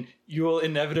 And you will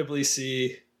inevitably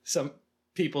see some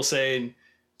people saying,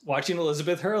 watching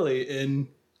Elizabeth Hurley in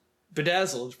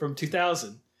Bedazzled from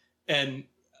 2000. And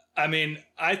I mean,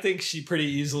 I think she pretty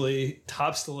easily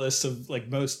tops the list of like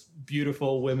most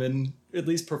beautiful women, at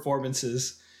least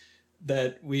performances,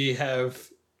 that we have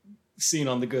seen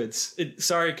on the goods.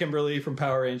 Sorry, Kimberly from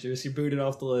Power Rangers, you booted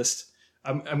off the list.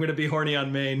 I'm going to be horny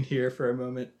on Maine here for a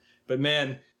moment. But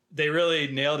man, they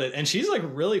really nailed it. And she's like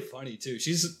really funny too.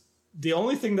 She's the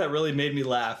only thing that really made me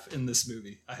laugh in this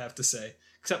movie, I have to say,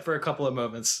 except for a couple of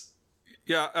moments.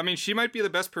 Yeah, I mean, she might be the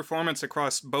best performance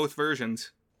across both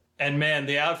versions. And man,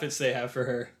 the outfits they have for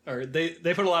her, or they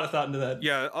put a lot of thought into that.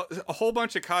 Yeah, a whole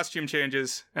bunch of costume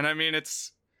changes. And I mean,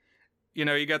 it's, you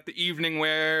know, you got the evening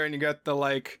wear and you got the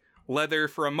like leather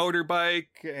for a motorbike,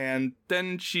 and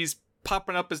then she's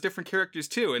popping up as different characters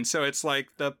too. And so it's like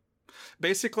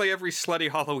basically every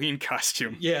slutty Halloween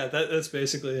costume. Yeah, that's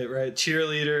basically it, right?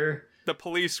 Cheerleader, the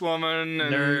policewoman,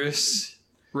 and nurse,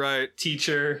 right?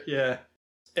 Teacher, yeah.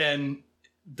 And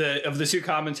of the two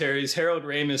commentaries, Harold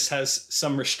Ramis has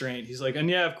some restraint. He's like, and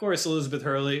yeah, of course, Elizabeth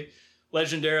Hurley,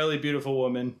 legendarily beautiful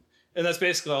woman. And that's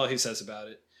basically all he says about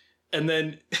it. And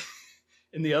then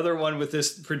in the other one with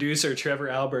this producer, Trevor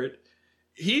Albert,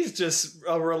 he's just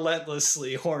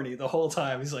relentlessly horny the whole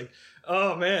time. He's like,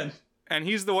 oh man. And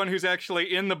he's the one who's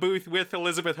actually in the booth with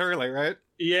Elizabeth Hurley, right?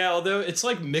 Yeah, although it's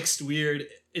like mixed weird.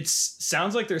 It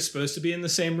sounds like they're supposed to be in the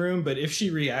same room, but if she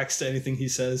reacts to anything he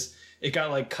says, it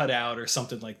got like cut out or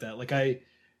something like that. Like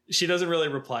she doesn't really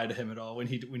reply to him at all when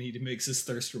he makes his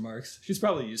thirst remarks. She's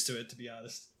probably used to it, to be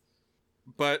honest.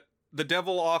 But the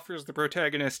devil offers the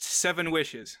protagonist 7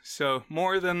 wishes, so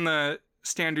more than the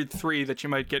standard 3 that you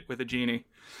might get with a genie.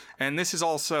 And this is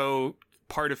also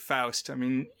part of Faust. I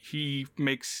mean, he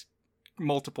makes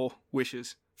multiple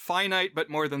wishes. Finite, but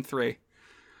more than 3.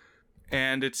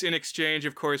 And it's in exchange,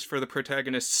 of course, for the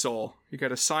protagonist's soul. You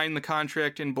gotta sign the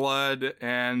contract in blood,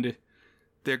 and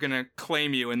they're gonna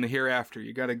claim you in the hereafter.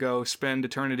 You gotta go spend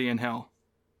eternity in hell.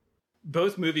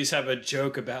 Both movies have a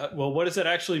joke about, well, what does that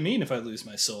actually mean if I lose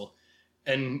my soul?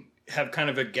 And have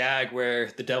kind of a gag where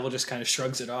the devil just kind of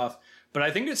shrugs it off. But I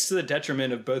think it's to the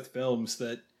detriment of both films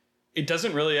that it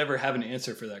doesn't really ever have an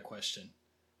answer for that question.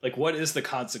 Like, what is the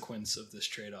consequence of this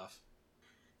trade-off?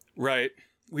 Right.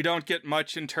 We don't get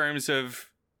much in terms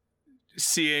of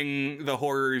seeing the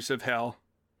horrors of hell.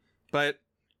 But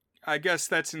I guess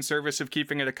that's in service of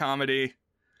keeping it a comedy.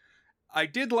 I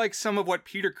did like some of what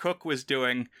Peter Cook was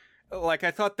doing. Like,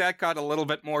 I thought that got a little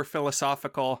bit more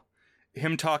philosophical.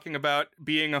 Him talking about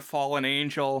being a fallen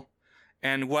angel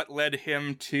and what led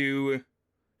him to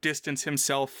distance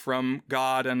himself from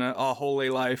God and a holy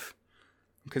life.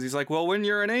 Because he's like, well, when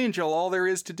you're an angel, all there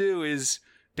is to do is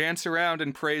dance around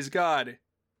and praise God.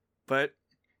 But,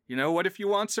 you know, what if you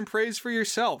want some praise for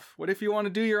yourself? What if you want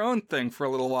to do your own thing for a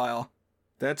little while?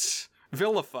 That's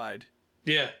vilified.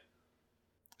 Yeah.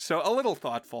 So a little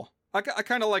thoughtful. I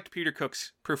kind of liked Peter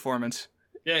Cook's performance.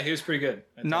 Yeah, he was pretty good.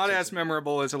 Not as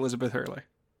memorable as Elizabeth Hurley.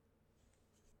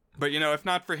 But, you know, if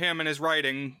not for him and his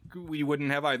writing, we wouldn't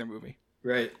have either movie.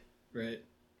 Right, right.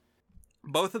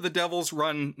 Both of the devils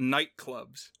run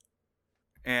nightclubs.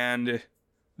 And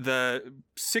the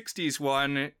 60s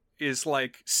one is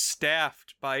like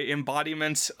staffed by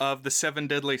embodiments of the 7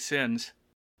 deadly sins.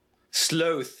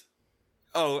 Sloth.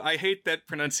 Oh, I hate that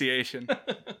pronunciation.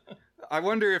 I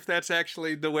wonder if that's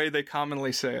actually the way they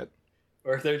commonly say it.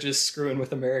 Or if they're just screwing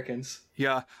with Americans.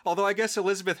 Yeah, although I guess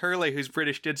Elizabeth Hurley, who's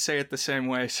British, did say it the same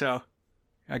way, so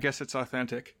I guess it's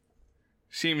authentic.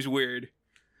 Seems weird.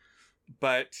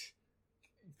 But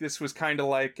this was kind of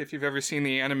like, if you've ever seen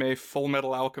the anime Full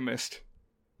Metal Alchemist,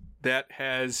 that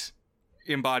has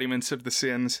embodiments of the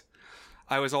sins.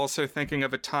 I was also thinking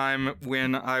of a time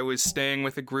when I was staying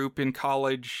with a group in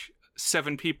college,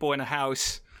 7 people in a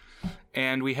house,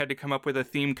 and we had to come up with a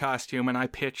theme costume, and I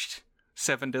pitched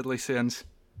 7 Deadly Sins.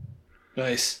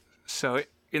 Nice. So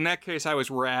in that case, I was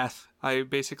Wrath. I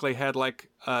basically had like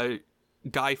a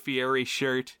Guy Fieri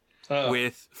shirt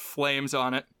with flames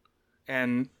on it.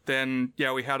 And then,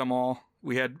 yeah, we had them all.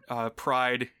 We had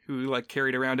Pride, who like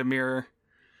carried around a mirror.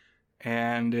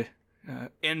 And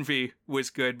Envy was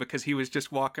good because he was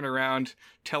just walking around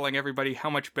telling everybody how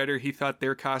much better he thought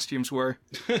their costumes were.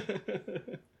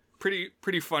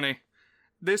 Pretty funny.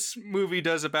 This movie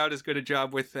does about as good a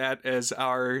job with that as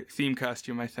our theme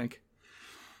costume, I think.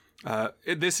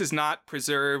 This is not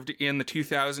preserved in the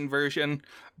 2000 version,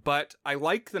 but I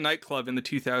like the nightclub in the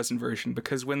 2000 version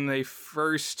because when they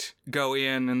first go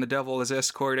in and the devil is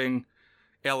escorting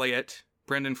Elliot,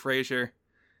 Brendan Fraser,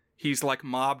 he's like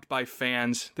mobbed by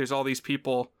fans. There's all these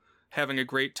people having a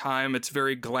great time. It's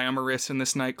very glamorous in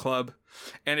this nightclub.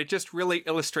 And it just really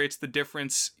illustrates the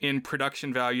difference in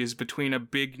production values between a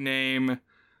big name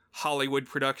Hollywood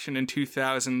production in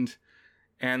 2000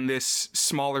 and this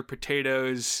smaller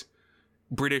potatoes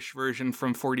British version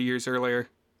from 40 years earlier.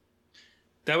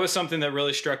 That was something that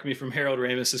really struck me from Harold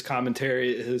Ramis's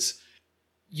commentary is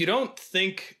you don't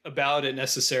think about it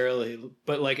necessarily,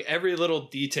 but like every little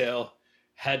detail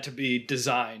had to be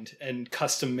designed and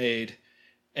custom made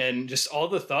and just all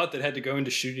the thought that had to go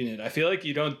into shooting it. I feel like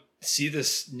you don't see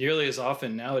this nearly as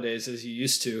often nowadays as you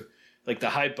used to, like the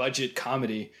high budget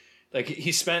comedy. Like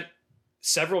he spent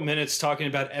several minutes talking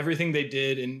about everything they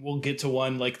did, and we'll get to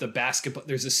one, like the basketball.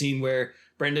 There's a scene where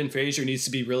Brendan Fraser needs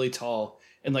to be really tall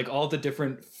and like all the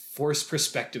different forced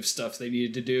perspective stuff they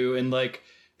needed to do. And like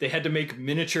they had to make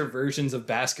miniature versions of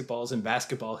basketballs and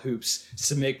basketball hoops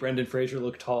to make Brendan Fraser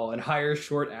look tall and hire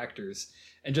short actors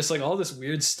and just like all this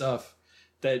weird stuff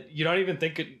that you don't even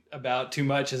think about too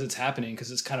much as it's happening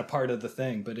because it's kind of part of the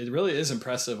thing. But it really is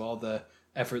impressive, all the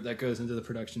effort that goes into the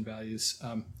production values.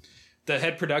 The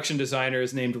head production designer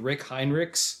is named Rick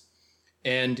Heinrichs,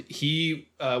 and he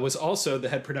was also the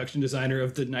head production designer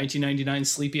of the 1999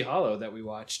 Sleepy Hollow that we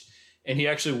watched. And he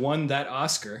actually won that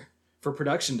Oscar for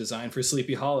production design for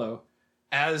Sleepy Hollow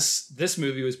as this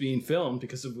movie was being filmed,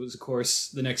 because it was, of course,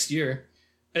 the next year.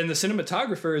 And the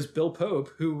cinematographer is Bill Pope,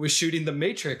 who was shooting The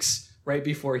Matrix right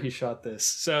before he shot this.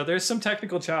 So there's some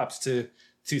technical chops to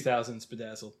 2000's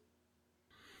Bedazzled.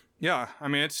 Yeah, I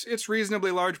mean, it's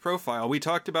reasonably large profile. We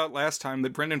talked about last time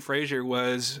that Brendan Fraser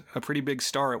was a pretty big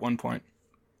star at one point.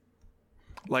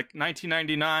 Like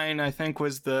 1999, I think,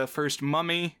 was the first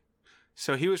Mummy.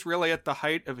 So he was really at the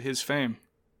height of his fame.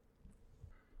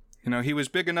 You know, he was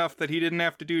big enough that he didn't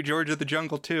have to do George of the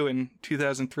Jungle 2 in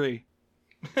 2003.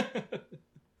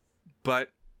 But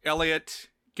Elliot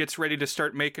gets ready to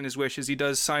start making his wishes. He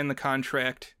does sign the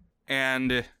contract,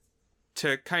 and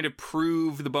to kind of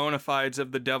prove the bona fides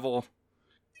of the devil,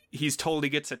 he's told he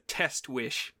gets a test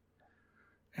wish.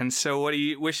 And so what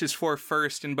he wishes for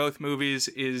first in both movies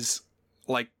is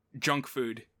like junk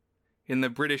food. In the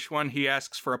British one, he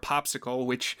asks for a popsicle,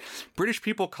 which British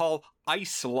people call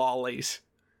ice lollies,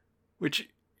 which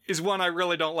is one I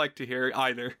really don't like to hear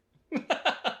either.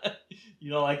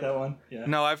 You don't like that one? Yeah.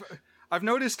 No, I've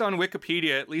noticed on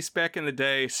Wikipedia, at least back in the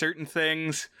day, certain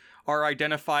things are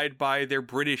identified by their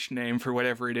British name for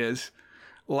whatever it is.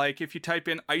 Like if you type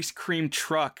in ice cream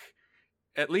truck,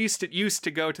 at least it used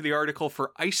to go to the article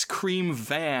for ice cream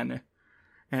van.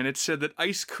 And it said that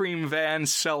ice cream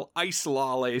vans sell ice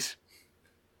lollies.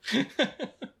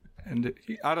 And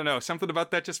I don't know, something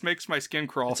about that just makes my skin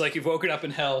crawl. It's like you've woken up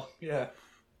in hell. Yeah.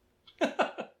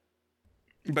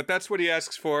 But that's what he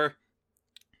asks for.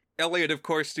 Elliot, of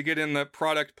course, to get in the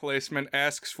product placement,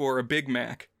 asks for a Big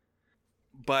Mac.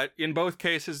 But in both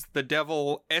cases, the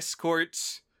devil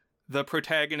escorts the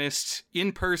protagonist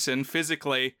in person,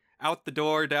 physically, out the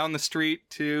door, down the street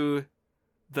to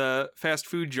the fast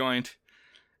food joint,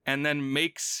 and then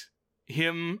makes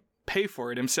him pay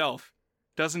for it himself.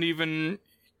 Doesn't even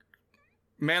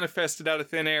manifest it out of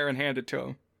thin air and hand it to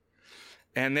him.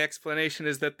 And the explanation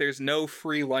is that there's no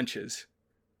free lunches,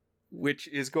 which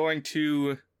is going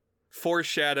to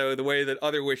foreshadow the way that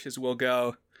other wishes will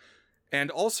go. And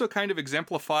also kind of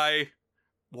exemplify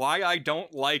why I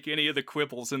don't like any of the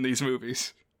quibbles in these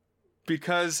movies.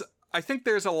 Because I think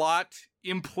there's a lot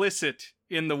implicit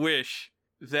in the wish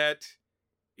that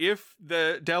if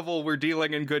the devil were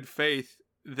dealing in good faith,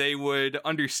 they would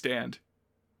understand.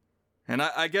 And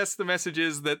I guess the message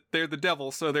is that they're the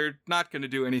devil, so they're not going to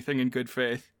do anything in good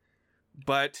faith.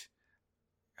 But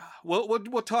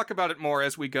We'll talk about it more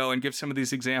as we go and give some of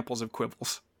these examples of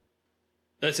quibbles.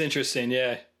 That's interesting,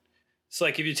 yeah. It's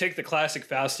like if you take the classic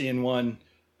Faustian one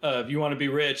of you want to be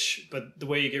rich, but the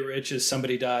way you get rich is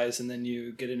somebody dies and then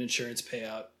you get an insurance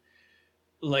payout.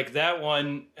 Like that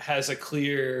one has a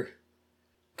clear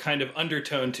kind of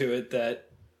undertone to it that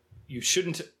you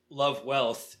shouldn't love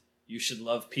wealth, you should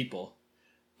love people.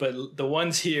 But the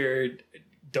ones here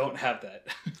don't have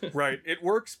that. Right. It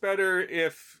works better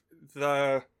if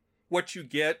what you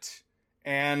get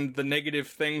and the negative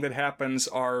thing that happens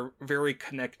are very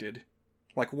connected.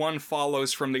 Like one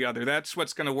follows from the other. That's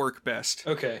what's going to work best.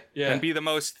 Okay, yeah. And be the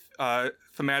most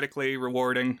thematically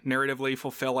rewarding, narratively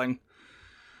fulfilling.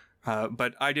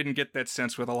 But I didn't get that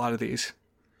sense with a lot of these.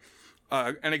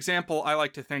 An example I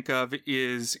like to think of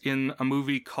is in a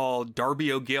movie called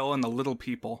Darby O'Gill and the Little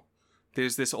People.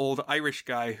 There's this old Irish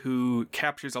guy who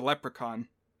captures a leprechaun,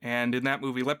 and in that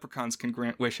movie, leprechauns can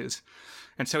grant wishes.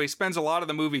 And so he spends a lot of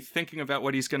the movie thinking about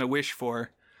what he's going to wish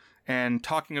for, and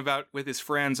talking about with his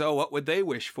friends, what would they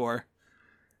wish for?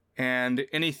 And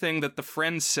anything that the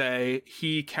friends say,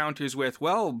 he counters with,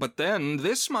 well, but then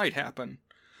this might happen.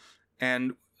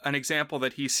 And an example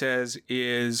that he says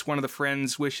is one of the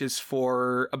friends wishes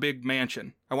for a big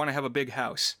mansion. I want to have a big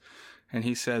house. And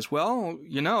he says, well,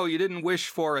 you didn't wish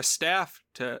for a staff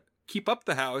to keep up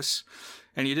the house,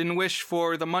 and you didn't wish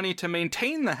for the money to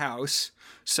maintain the house,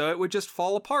 so it would just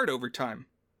fall apart over time.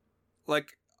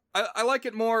 Like, I like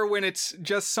it more when it's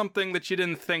just something that you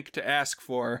didn't think to ask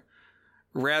for,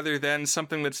 rather than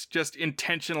something that's just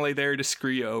intentionally there to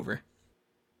screw you over.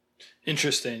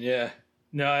 Interesting, yeah.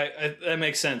 No, that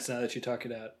makes sense now that you talk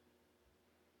it out.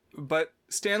 But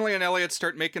Stanley and Elliot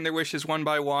start making their wishes one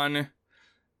by one,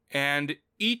 and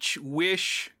each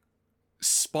wish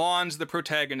spawns the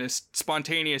protagonist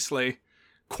spontaneously,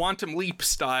 quantum leap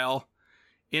style,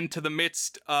 into the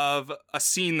midst of a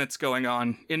scene that's going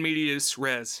on, in medias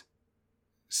res.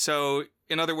 So,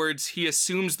 in other words, he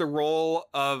assumes the role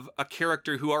of a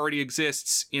character who already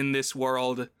exists in this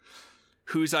world,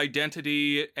 whose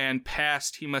identity and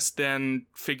past he must then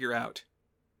figure out.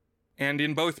 And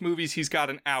in both movies, he's got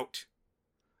an out.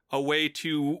 A way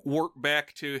to warp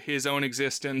back to his own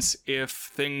existence if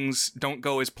things don't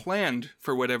go as planned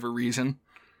for whatever reason.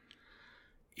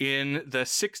 In the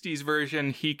 60s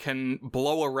version, he can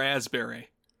blow a raspberry.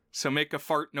 So make a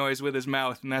fart noise with his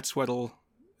mouth, and that's what'll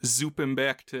zoop him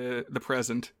back to the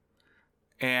present.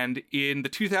 And in the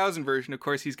 2000 version, of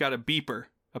course, he's got a beeper,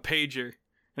 a pager.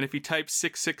 And if he types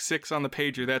 666 on the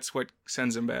pager, that's what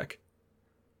sends him back.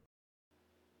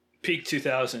 Peak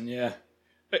 2000, yeah.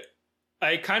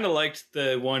 I kind of liked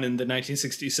the one in the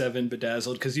 1967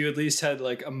 Bedazzled because you at least had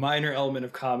like a minor element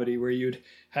of comedy where you'd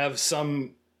have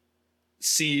some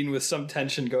scene with some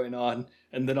tension going on,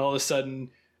 and then all of a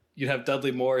sudden you'd have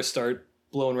Dudley Moore start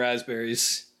blowing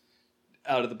raspberries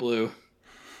out of the blue.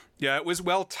 Yeah, it was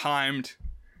well timed.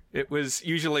 It was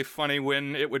usually funny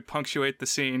when it would punctuate the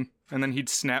scene, and then he'd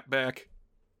snap back.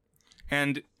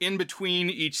 And in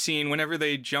between each scene, whenever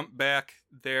they jump back,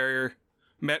 they're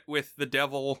met with the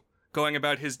devil going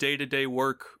about his day-to-day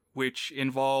work, which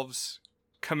involves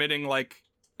committing, like,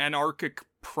 anarchic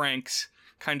pranks,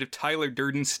 kind of Tyler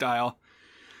Durden style.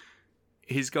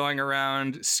 He's going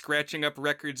around scratching up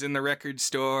records in the record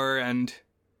store and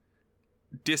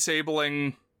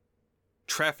disabling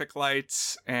traffic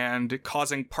lights and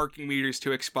causing parking meters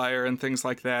to expire and things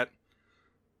like that.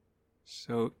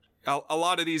 So a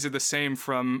lot of these are the same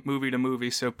from movie to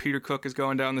movie. So Peter Cook is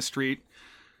going down the street,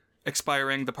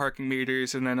 expiring the parking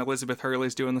meters, and then Elizabeth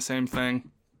Hurley's doing the same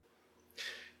thing.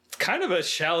 It's kind of a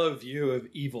shallow view of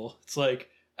evil. It's like,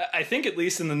 I think at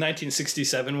least in the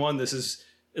 1967 one, this is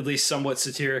at least somewhat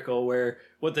satirical, where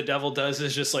what the devil does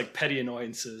is just like petty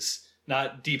annoyances,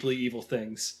 not deeply evil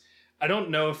things. I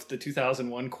don't know if the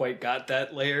 2001 quite got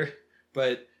that layer,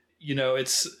 but,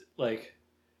 it's like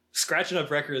scratching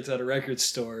up records at a record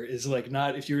store is like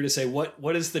not, if you were to say,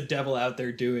 what is the devil out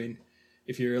there doing?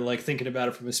 If you're like thinking about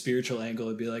it from a spiritual angle,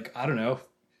 it'd be like, I don't know,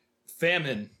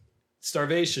 famine,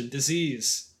 starvation,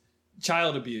 disease,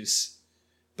 child abuse.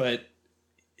 But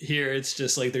here it's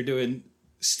just like they're doing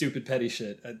stupid petty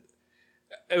shit.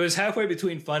 It was halfway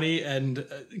between funny and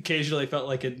occasionally felt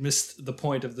like it missed the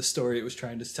point of the story it was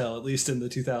trying to tell, at least in the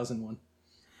 2001.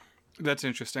 That's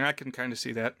interesting. I can kind of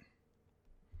see that.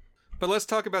 But let's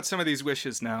talk about some of these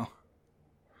wishes now.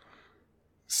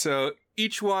 So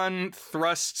each one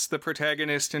thrusts the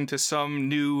protagonist into some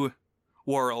new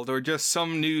world or just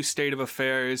some new state of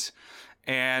affairs.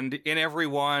 And in every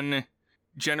one,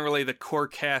 generally the core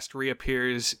cast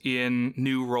reappears in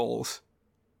new roles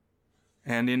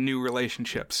and in new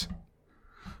relationships.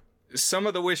 some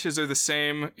of the wishes are the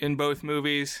same in both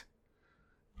movies.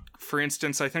 For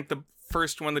instance, I think the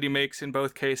first one that he makes in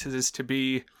both cases is to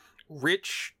be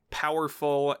rich,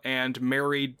 powerful, and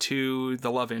married to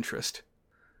the love interest.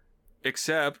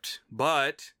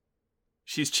 But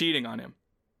she's cheating on him.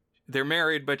 They're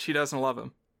married, but she doesn't love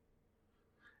him.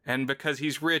 And because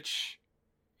he's rich,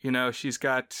 she's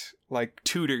got, like,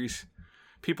 tutors,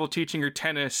 people teaching her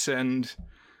tennis and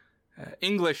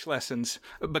English lessons.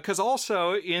 Because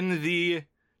also, in the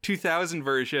 2000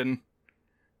 version,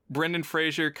 Brendan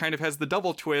Fraser kind of has the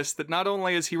double twist that not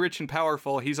only is he rich and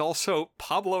powerful, he's also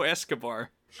Pablo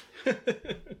Escobar.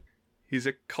 He's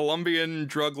a Colombian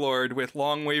drug lord with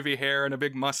long wavy hair and a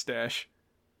big mustache.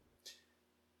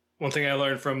 One thing I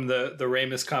learned from the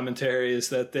Ramis commentary is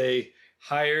that they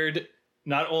hired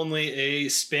not only a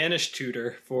Spanish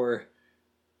tutor for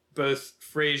both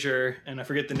Fraser, and I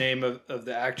forget the name of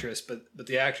the actress, but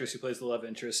the actress who plays the love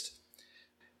interest,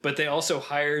 but they also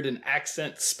hired an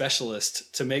accent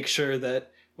specialist to make sure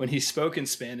that when he spoke in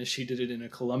Spanish, he did it in a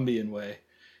Colombian way.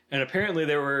 And apparently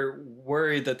they were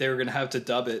worried that they were going to have to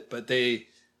dub it, but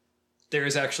there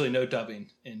is actually no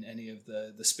dubbing in any of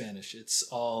the Spanish. It's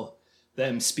all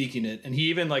them speaking it. And he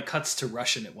even like cuts to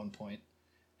Russian at one point.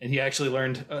 And he actually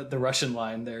learned the Russian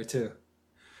line there too.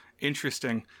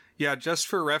 Interesting. Yeah, just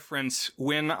for reference,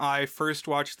 when I first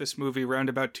watched this movie around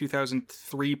about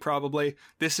 2003 probably,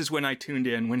 this is when I tuned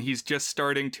in, when he's just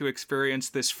starting to experience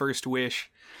this first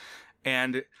wish.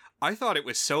 And I thought it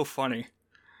was so funny.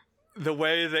 The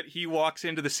way that he walks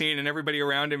into the scene and everybody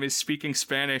around him is speaking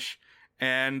Spanish,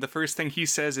 and the first thing he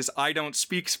says is, "I don't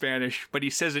speak Spanish," but he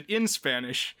says it in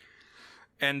Spanish.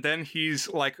 And then he's,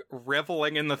 like,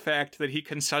 reveling in the fact that he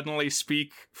can suddenly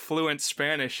speak fluent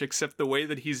Spanish, except the way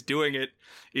that he's doing it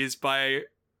is by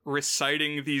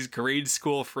reciting these grade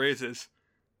school phrases.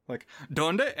 Like,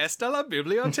 "Donde está la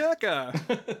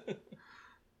biblioteca?"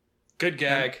 Good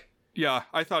gag. And, yeah,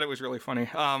 I thought it was really funny.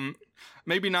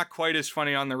 Maybe not quite as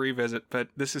funny on the revisit, but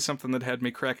this is something that had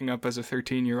me cracking up as a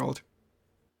 13-year-old.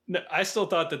 No, I still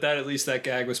thought that at least that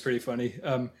gag was pretty funny.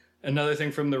 Another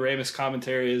thing from the Ramis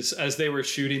commentary is, as they were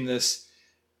shooting this,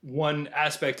 one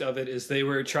aspect of it is they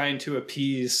were trying to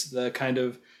appease the kind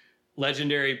of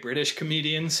legendary British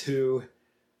comedians who,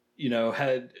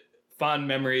 had fond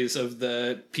memories of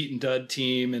the Pete and Dud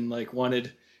team and like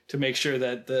wanted to make sure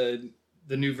that the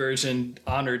new version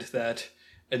honored that.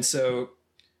 And so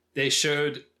they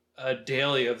showed a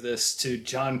daily of this to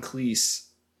John Cleese,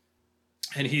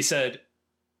 and he said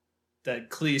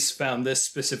that Cleese found this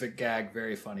specific gag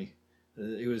very funny.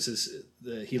 It was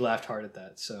he laughed hard at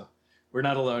that. So we're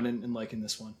not alone in liking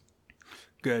this one.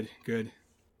 Good.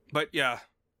 But yeah,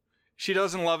 she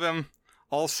doesn't love him.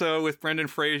 Also with Brendan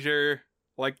Fraser,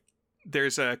 like,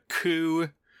 there's a coup.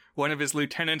 One of his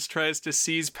lieutenants tries to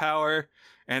seize power,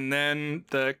 and then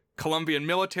the Colombian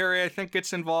military, I think,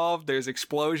 gets involved. There's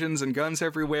explosions and guns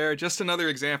everywhere. Just another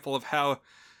example of how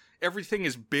everything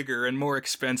is bigger and more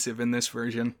expensive in this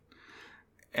version.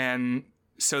 And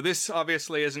so this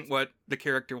obviously isn't what the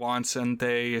character wants, and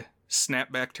they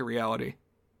snap back to reality.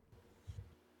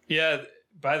 Yeah,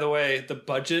 by the way, the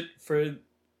budget for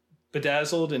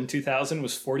Bedazzled in 2000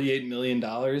 was $48 million,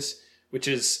 which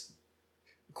is,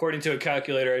 according to a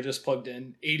calculator I just plugged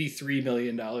in, $83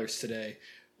 million today,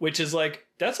 which is like,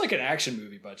 that's like an action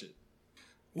movie budget.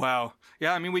 Wow.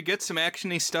 Yeah, I mean, we get some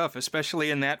action-y stuff,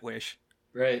 especially in that wish.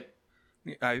 Right.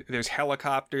 There's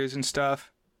helicopters and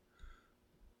stuff.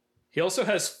 He also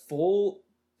has full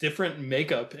different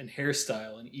makeup and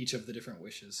hairstyle in each of the different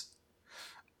wishes.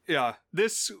 Yeah,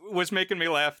 this was making me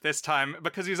laugh this time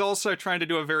because he's also trying to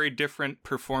do a very different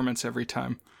performance every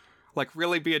time. Like,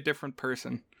 really be a different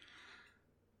person.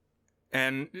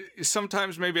 And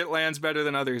sometimes maybe it lands better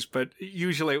than others, but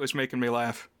usually it was making me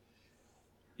laugh.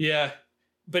 Yeah,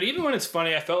 but even when it's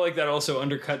funny, I felt like that also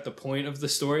undercut the point of the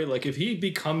story. Like, if he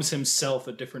becomes himself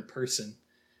a different person,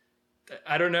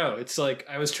 I don't know. It's like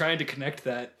I was trying to connect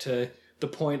that to the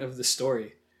point of the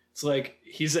story. It's like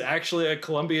he's actually a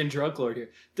Colombian drug lord here.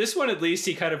 This one, at least,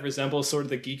 he kind of resembles sort of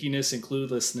the geekiness and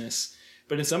cluelessness.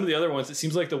 But in some of the other ones, it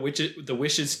seems like the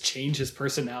wishes change his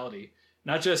personality.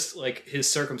 Not just like his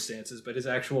circumstances, but his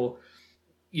actual,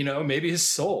 maybe his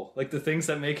soul. Like the things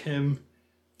that make him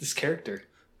this character.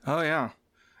 Oh, yeah.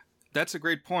 That's a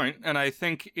great point. And I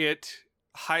think it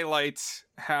highlights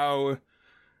how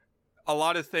a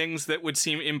lot of things that would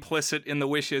seem implicit in the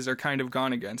wishes are kind of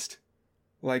gone against.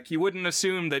 Like, you wouldn't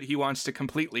assume that he wants to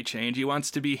completely change. He wants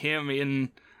to be him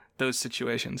in those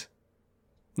situations,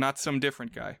 not some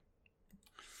different guy.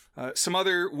 Some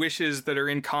other wishes that are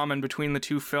in common between the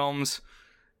two films: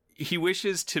 he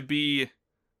wishes to be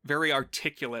very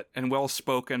articulate and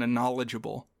well-spoken and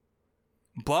knowledgeable.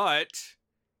 But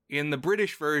in the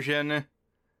British version,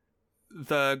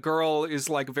 the girl is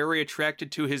like very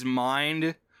attracted to his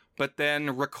mind, but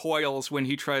then recoils when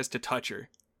he tries to touch her.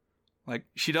 Like,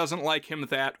 she doesn't like him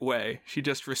that way. She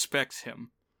just respects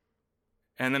him.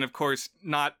 And then, of course,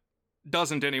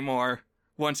 doesn't anymore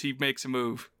once he makes a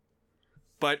move.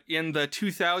 But in the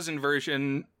 2000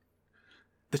 version,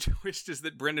 the twist is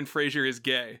that Brendan Fraser is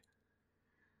gay.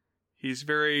 He's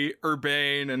very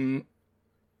urbane and,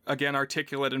 again,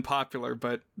 articulate and popular,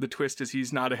 but the twist is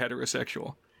he's not a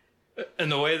heterosexual.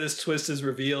 And the way this twist is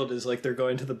revealed is like they're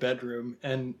going to the bedroom,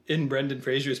 and in Brendan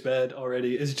Fraser's bed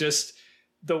already is just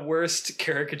the worst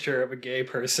caricature of a gay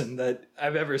person that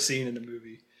I've ever seen in a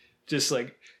movie. Just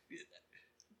like,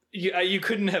 you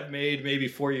couldn't have made maybe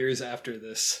 4 years after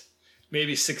this,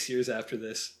 maybe 6 years after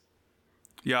this.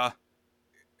 Yeah.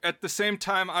 At the same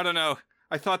time, I don't know.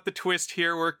 I thought the twist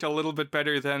here worked a little bit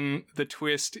better than the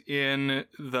twist in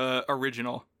the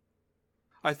original.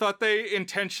 I thought they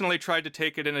intentionally tried to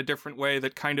take it in a different way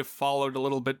that kind of followed a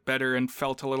little bit better and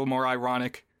felt a little more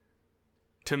ironic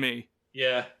to me.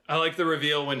 Yeah, I like the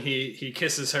reveal when he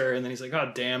kisses her and then he's like,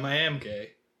 oh, damn, I am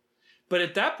gay. But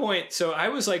at that point, so I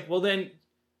was like, well, then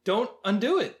don't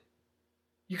undo it.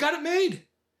 You got it made.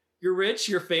 You're rich,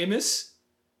 you're famous,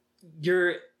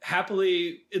 you're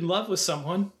happily in love with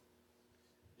someone.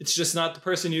 It's just not the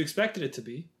person you expected it to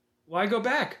be. Why go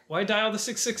back? Why dial the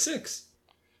 666?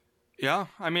 Yeah,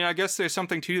 I mean, I guess there's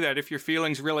something to that if your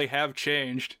feelings really have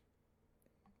changed.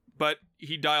 But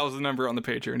he dials the number on the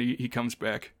pager and he comes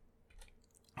back.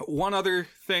 One other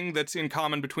thing that's in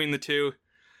common between the two,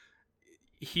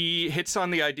 he hits on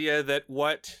the idea that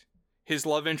what his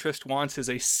love interest wants is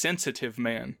a sensitive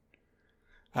man.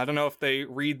 I don't know if they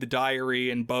read the diary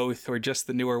in both or just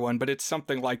the newer one, but it's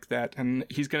something like that. And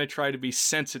he's going to try to be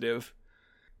sensitive.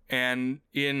 And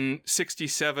in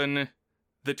 67,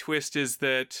 the twist is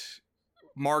that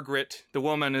Margaret, the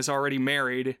woman, is already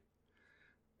married.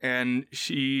 And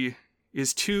she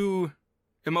is too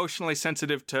emotionally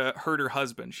sensitive to hurt her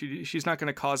husband. She's not going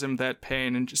to cause him that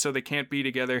pain, and so they can't be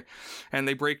together. And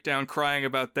they break down crying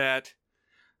about that.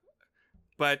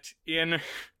 But in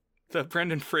the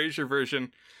Brendan Fraser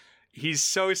version, he's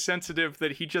so sensitive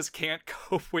that he just can't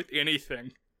cope with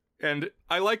anything. And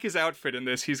I like his outfit in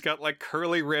this. He's got like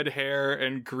curly red hair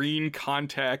and green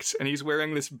contacts, and he's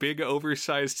wearing this big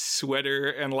oversized sweater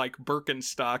and like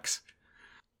Birkenstocks.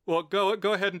 Well, go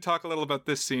ahead and talk a little about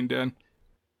this scene, Dan.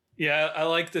 Yeah, I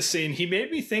like this scene. He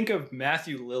made me think of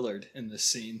Matthew Lillard in this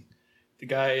scene. The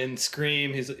guy in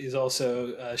Scream, he's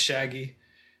also Shaggy.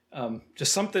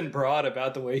 Just something broad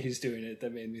about the way he's doing it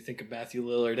that made me think of Matthew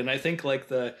Lillard. And I think like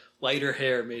the lighter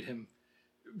hair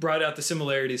brought out the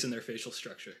similarities in their facial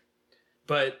structure.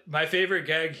 But my favorite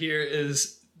gag here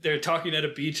is they're talking at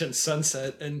a beach and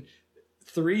sunset, and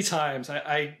 3 times,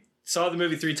 I saw the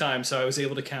movie 3 times, so I was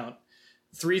able to count.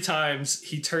 3 times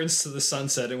he turns to the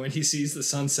sunset, and when he sees the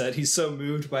sunset, he's so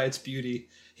moved by its beauty,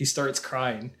 he starts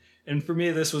crying. And for me,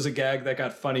 this was a gag that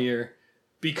got funnier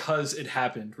because it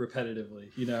happened repetitively,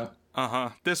 you know?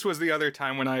 Uh-huh. This was the other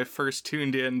time when I first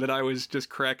tuned in that I was just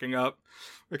cracking up,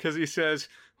 because he says,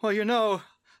 well, you know,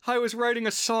 I was writing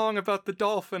a song about the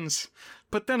dolphins,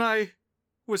 but then I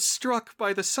was struck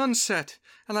by the sunset,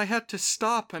 and I had to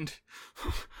stop and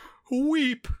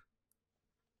weep.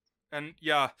 And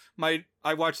yeah,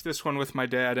 I watched this one with my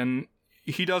dad, and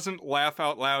he doesn't laugh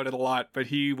out loud at a lot, but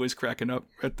he was cracking up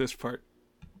at this part.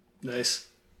 Nice.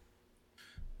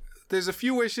 There's a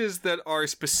few wishes that are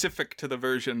specific to the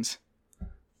versions,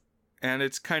 and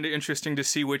it's kind of interesting to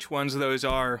see which ones those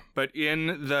are. But in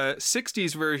the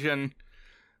 60s version,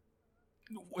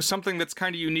 something that's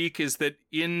kind of unique is that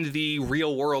in the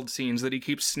real world scenes that he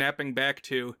keeps snapping back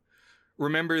to,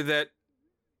 remember that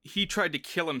he tried to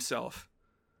kill himself.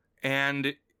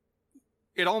 And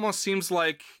it almost seems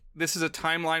like this is a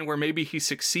timeline where maybe he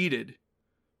succeeded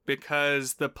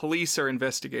because the police are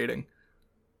investigating.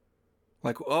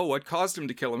 Like, oh, what caused him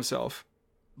to kill himself?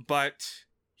 But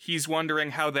he's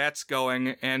wondering how that's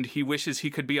going, and he wishes he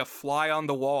could be a fly on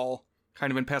the wall, kind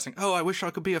of in passing. Oh, I wish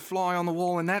I could be a fly on the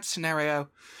wall in that scenario.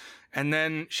 And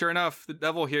then, sure enough, the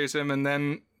devil hears him, and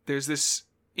then there's this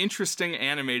interesting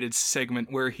animated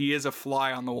segment where he is a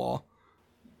fly on the wall.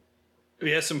 We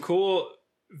had some cool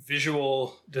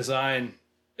visual design,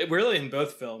 really in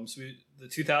both films. The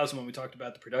 2000 one, we talked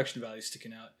about the production value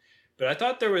sticking out. But I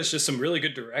thought there was just some really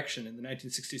good direction in the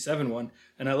 1967 one.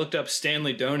 And I looked up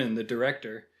Stanley Donen, the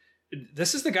director.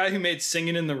 This is the guy who made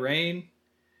Singin' in the Rain.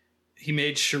 He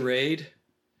made Charade.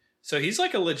 So he's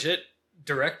like a legit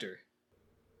director.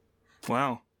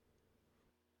 Wow.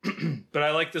 But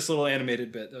I like this little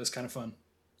animated bit. That was kind of fun.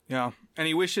 Yeah, and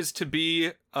he wishes to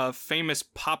be a famous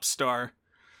pop star.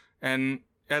 And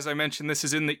as I mentioned, this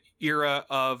is in the era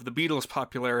of the Beatles'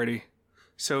 popularity.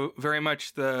 So very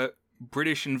much the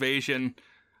British invasion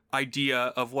idea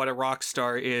of what a rock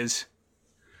star is.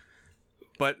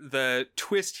 But the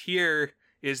twist here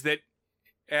is that,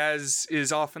 as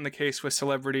is often the case with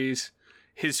celebrities,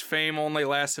 his fame only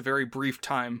lasts a very brief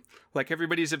time. Like,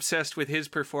 everybody's obsessed with his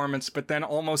performance, but then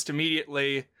almost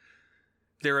immediately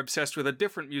they're obsessed with a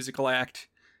different musical act.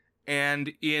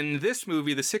 And in this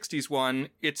movie, the 60s one,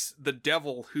 it's the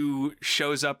devil who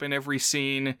shows up in every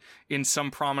scene in some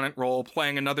prominent role,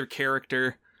 playing another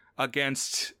character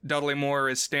against Dudley Moore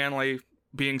as Stanley,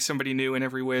 being somebody new in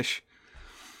every wish.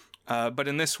 But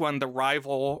in this one, the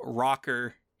rival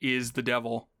rocker is the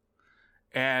devil.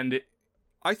 And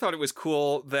I thought it was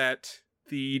cool that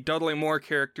the Dudley Moore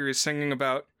character is singing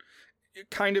about,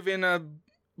 kind of in a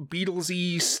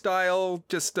Beatles-y style,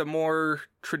 just a more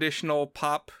traditional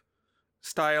pop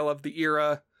style of the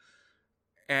era.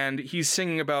 And he's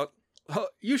singing about, oh,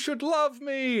 you should love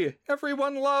me!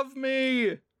 Everyone love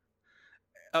me!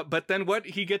 But then what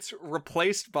he gets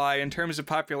replaced by in terms of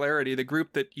popularity, the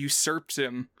group that usurps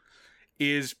him,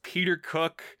 is Peter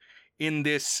Cook in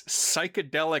this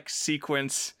psychedelic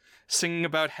sequence singing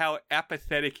about how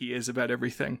apathetic he is about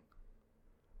everything.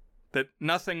 That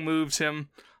nothing moves him.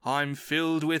 I'm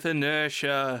filled with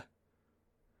inertia.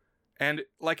 And,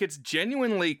 like, it's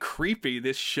genuinely creepy,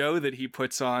 this show that he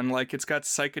puts on. Like, it's got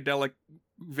psychedelic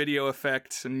video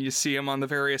effects, and you see him on the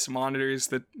various monitors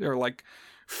that are, like,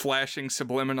 flashing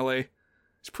subliminally.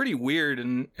 It's pretty weird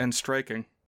and striking.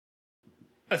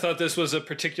 I thought this was a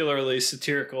particularly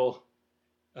satirical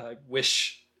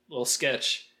Wish little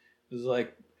sketch. It was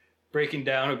like breaking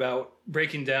down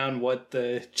what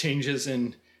the changes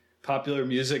in popular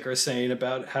music are saying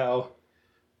about how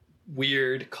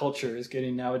weird culture is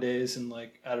getting nowadays, and,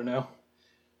 like, I don't know,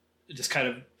 just kind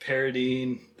of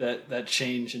parodying that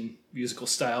change in musical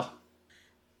style.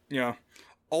 Yeah.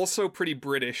 Also pretty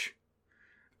British.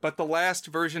 But the last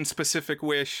version-specific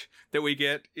wish that we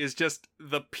get is just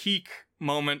the peak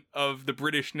moment of the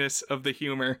Britishness of the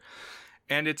humor.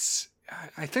 And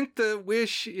I think the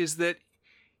wish is that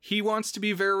he wants to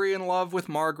be very in love with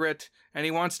Margaret, and he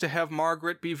wants to have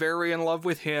Margaret be very in love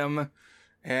with him.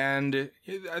 And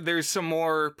there's some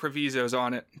more provisos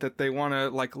on it, that they want to,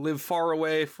 like, live far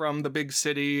away from the big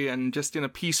city and just in a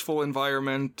peaceful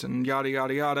environment and yada,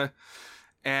 yada, yada.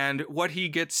 And what he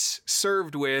gets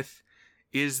served with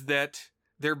is that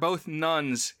they're both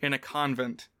nuns in a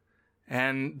convent,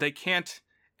 and they can't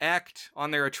act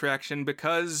on their attraction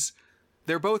because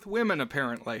they're both women,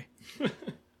 apparently.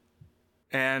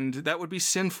 And that would be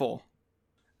sinful.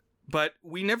 But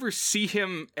we never see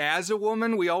him as a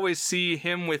woman. We always see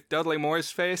him with Dudley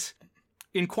Moore's face.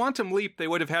 In Quantum Leap, they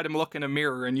would have had him look in a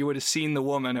mirror, and you would have seen the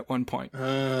woman at one point.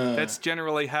 That's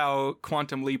generally how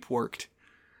Quantum Leap worked.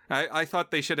 I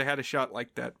thought they should have had a shot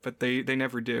like that, but they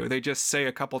never do. They just say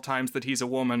a couple times that he's a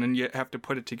woman, and you have to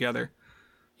put it together.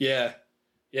 Yeah.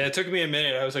 Yeah, it took me a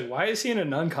minute. I was like, why is he in a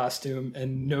nun costume?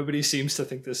 And nobody seems to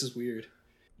think this is weird.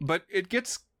 But it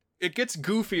gets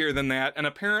goofier than that, and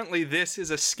apparently this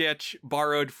is a sketch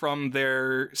borrowed from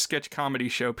their sketch comedy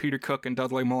show, Peter Cook and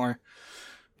Dudley Moore,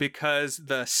 because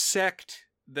the sect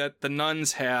that the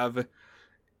nuns have,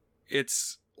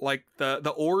 it's like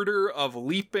the Order of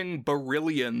Leaping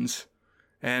Berylians,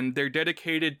 and they're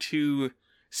dedicated to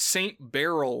Saint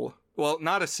Beryl. Well,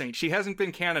 not a saint. She hasn't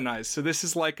been canonized, so this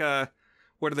is like a,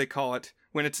 what do they call it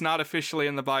when it's not officially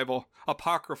in the Bible?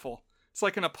 Apocryphal. It's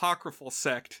like an apocryphal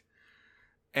sect.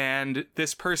 And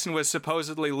this person was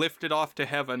supposedly lifted off to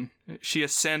heaven. She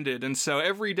ascended, and so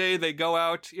every day they go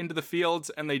out into the fields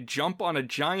and they jump on a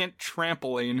giant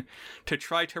trampoline to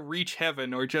try to reach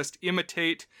heaven, or just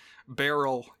imitate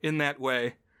Beryl in that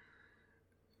way.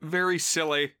 Very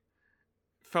silly.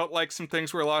 Felt like some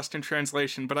things were lost in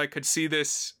translation, but I could see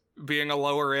this being a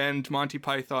lower end Monty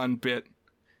Python bit.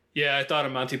 Yeah, I thought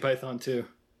of Monty Python too.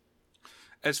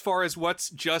 As far as what's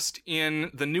just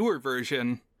in the newer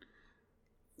version,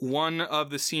 one of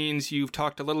the scenes you've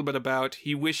talked a little bit about,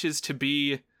 he wishes to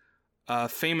be a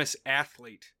famous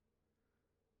athlete.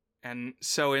 And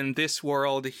so in this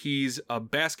world, he's a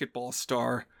basketball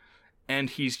star, and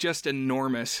he's just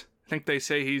enormous. I think they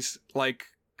say he's like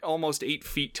almost 8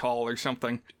 feet tall or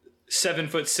something.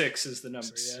 7'6" is the number,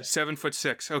 yeah.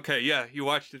 7'6". Okay, yeah, you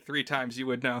watched it 3 times, you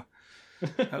would know.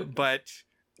 But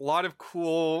a lot of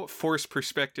cool forced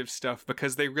perspective stuff,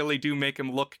 because they really do make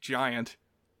him look giant.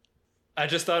 I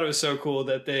just thought it was so cool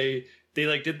that they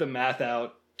like did the math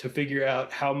out to figure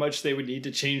out how much they would need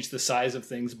to change the size of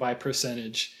things by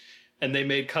percentage. And they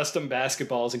made custom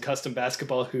basketballs and custom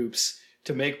basketball hoops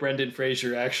to make Brendan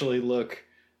Fraser actually look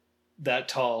that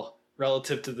tall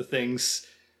relative to the things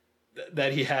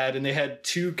that he had. And they had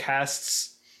 2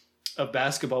 casts of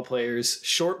basketball players,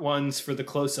 short ones for the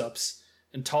close-ups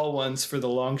and tall ones for the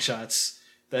long shots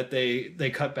that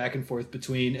they cut back and forth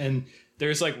between. And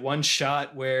there's like one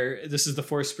shot where, this is the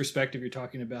forced perspective you're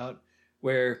talking about,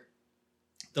 where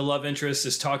the love interest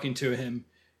is talking to him.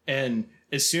 And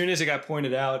as soon as it got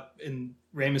pointed out in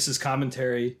Ramos's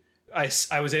commentary,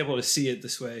 I was able to see it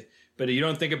this way, but you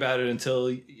don't think about it until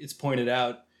it's pointed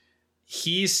out.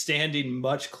 He's standing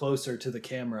much closer to the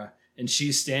camera and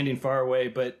she's standing far away,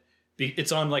 but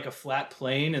it's on like a flat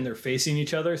plane and they're facing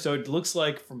each other. So it looks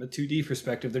like from a 2D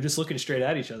perspective, they're just looking straight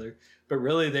at each other, but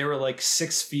really they were like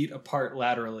 6 feet apart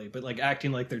laterally, but like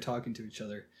acting like they're talking to each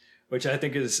other, which I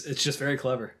think it's just very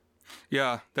clever.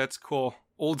 Yeah, that's cool.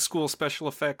 Old school special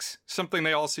effects. Something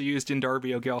they also used in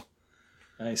Darby O'Gill.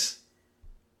 Nice.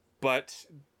 But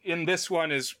in this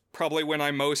one is probably when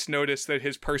I most notice that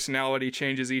his personality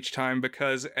changes each time,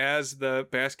 because as the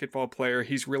basketball player,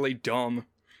 he's really dumb.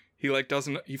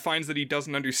 He finds that he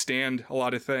doesn't understand a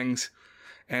lot of things,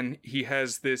 and he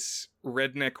has this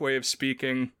redneck way of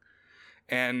speaking,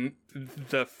 and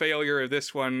the failure of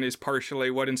this one is partially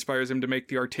what inspires him to make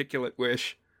the articulate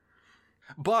wish.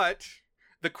 But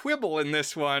the quibble in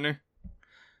this one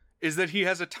is that he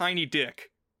has a tiny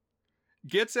dick.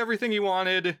 Gets everything he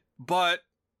wanted, but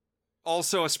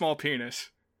also a small penis,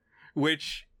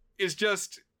 which is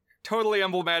just totally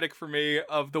emblematic for me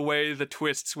of the way the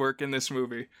twists work in this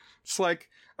movie. It's like,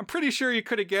 I'm pretty sure you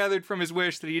could have gathered from his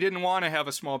wish that he didn't want to have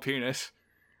a small penis.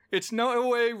 It's no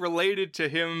way related to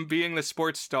him being the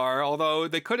sports star, although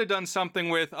they could have done something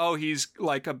with, oh, he's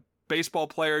like a baseball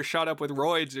player shot up with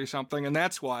roids or something, and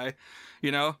that's why,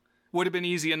 would have been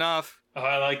easy enough. Oh,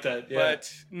 I like that, yeah.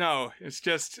 But no, it's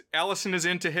just Allison is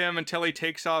into him until he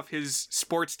takes off his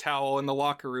sports towel in the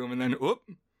locker room, and then, whoop,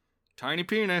 tiny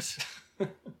penis.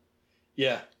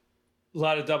 Yeah. A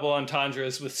lot of double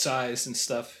entendres with size and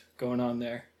stuff going on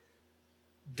there.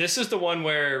 This is the one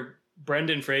where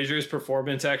Brendan Fraser's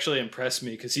performance actually impressed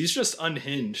me, because he's just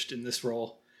unhinged in this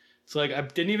role. It's like, I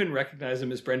didn't even recognize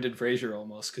him as Brendan Fraser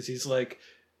almost, because he's like,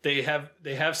 they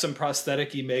have some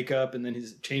prosthetic-y makeup, and then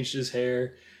he's changed his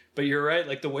hair. But you're right,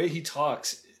 like the way he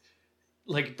talks,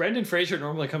 like Brendan Fraser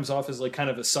normally comes off as like kind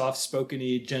of a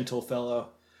soft-spoken-y, gentle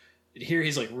fellow. Here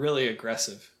he's like really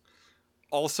aggressive.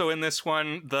 Also in this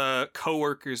one, the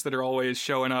coworkers that are always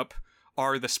showing up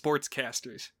are the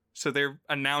sportscasters. So they're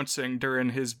announcing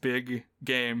during his big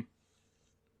game,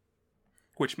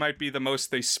 which might be the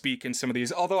most they speak in some of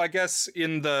these. Although I guess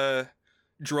in the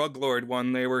drug lord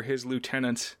one, they were his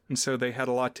lieutenants, and so they had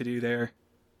a lot to do there.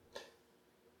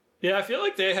 Yeah, I feel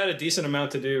like they had a decent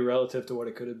amount to do relative to what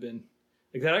it could have been.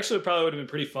 Like that actually probably would have been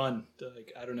pretty fun.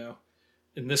 Like, I don't know.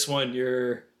 In this one,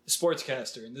 you're the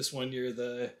sportscaster. In this one, you're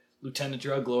the lieutenant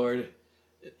drug lord.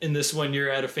 In this one, you're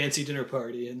at a fancy dinner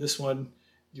party. In this one,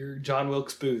 you're John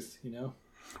Wilkes Booth,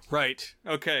 Right.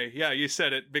 Okay. Yeah, you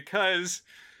said it. Because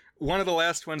one of the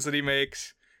last ones that he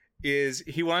makes is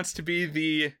he wants to be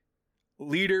the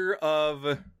leader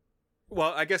of...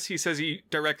 Well, I guess he says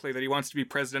directly that he wants to be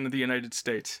president of the United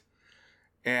States.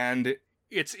 And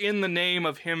it's in the name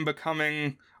of him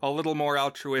becoming a little more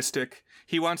altruistic.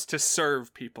 He wants to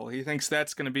serve people. He thinks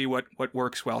that's going to be what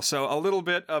works well. So a little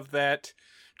bit of that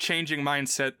changing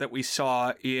mindset that we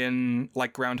saw in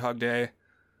like Groundhog Day,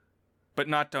 but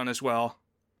not done as well.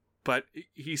 But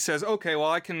he says, okay,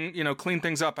 well, I can, clean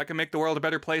things up. I can make the world a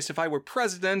better place if I were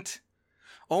president.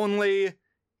 Only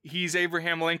he's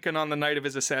Abraham Lincoln on the night of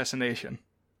his assassination.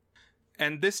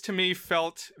 And this to me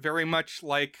felt very much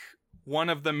like one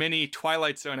of the many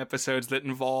Twilight Zone episodes that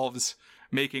involves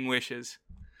making wishes.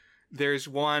 There's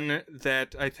one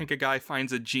that I think a guy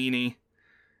finds a genie,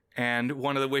 and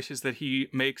one of the wishes that he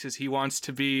makes is he wants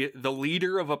to be the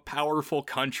leader of a powerful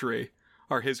country,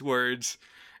 are his words.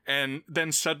 And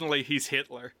then suddenly he's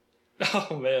Hitler.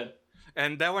 Oh, man.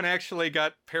 And that one actually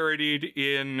got parodied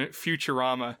in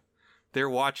Futurama. They're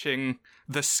watching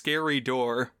The Scary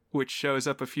Door, which shows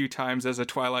up a few times as a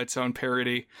Twilight Zone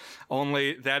parody.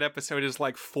 Only that episode is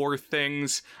like 4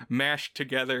 things mashed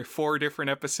together, 4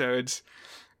 different episodes.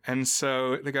 And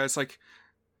so the guy's like,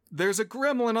 there's a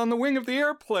gremlin on the wing of the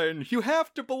airplane. You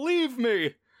have to believe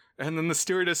me. And then the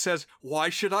stewardess says, why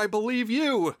should I believe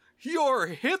you? You're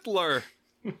Hitler.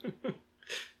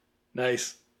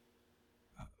 Nice.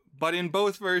 But in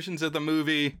both versions of the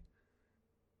movie,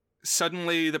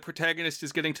 suddenly the protagonist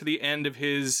is getting to the end of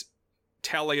his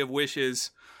tally of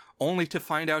wishes, only to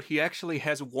find out he actually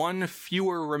has 1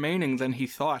 fewer remaining than he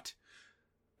thought,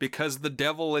 because the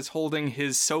devil is holding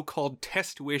his so-called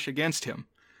test wish against him.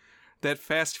 that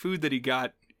fast food that he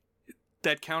got,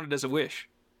 that counted as a wish.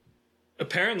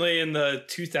 Apparently in the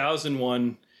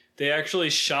 2001, they actually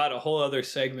shot a whole other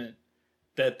segment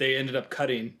that they ended up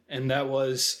cutting, and that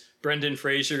was Brendan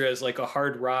Fraser as like a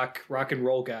hard rock and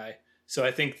roll guy. So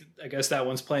I guess that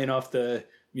one's playing off the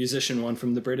musician one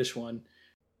from the British one.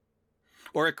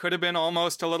 Or it could have been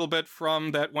almost a little bit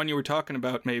from that one you were talking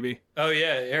about, maybe. Oh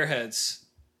yeah, Airheads.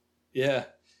 Yeah.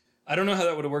 I don't know how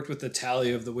that would have worked with the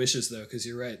tally of the wishes, though, because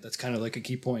you're right. That's kind of like a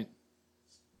key point.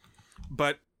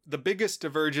 But the biggest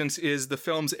divergence is the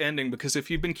film's ending, because if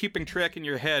you've been keeping track in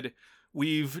your head,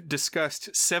 we've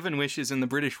discussed 7 wishes in the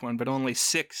British one, but only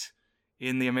 6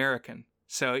 in the American.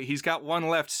 So he's got one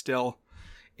left still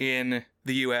in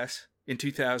the US in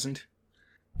 2000.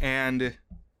 And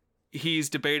he's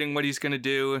debating what he's going to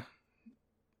do.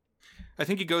 I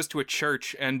think he goes to a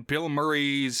church, and Bill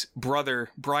Murray's brother,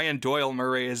 Brian Doyle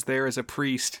Murray, is there as a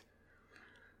priest.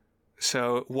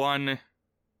 So one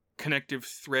connective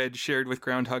thread shared with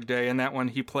Groundhog Day, and that one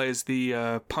he plays the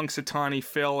Punxsutawney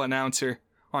Phil announcer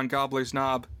on Gobbler's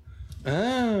Knob.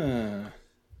 Ah.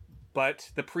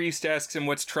 But the priest asks him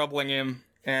what's troubling him,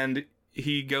 and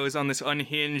he goes on this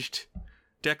unhinged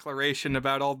declaration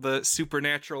about all the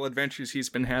supernatural adventures he's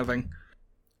been having.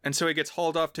 And so he gets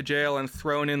hauled off to jail and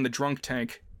thrown in the drunk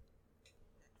tank.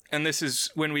 And this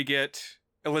is when we get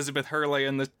Elizabeth Hurley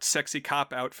in the sexy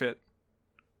cop outfit.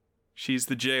 She's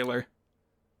the jailer.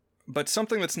 But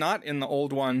something that's not in the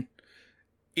old one,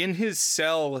 in his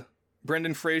cell,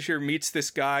 Brendan Fraser meets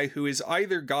this guy who is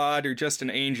either God or just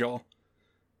an angel.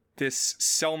 This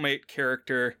cellmate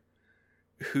character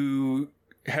who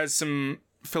has some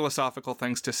philosophical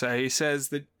things to say. He says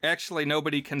that actually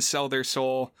nobody can sell their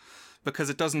soul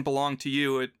because it doesn't belong to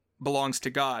you, it belongs to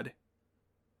God.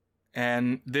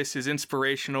 And this is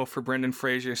inspirational for Brendan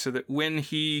Fraser, so that when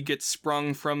he gets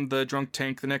sprung from the drunk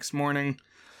tank the next morning,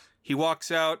 he walks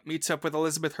out, meets up with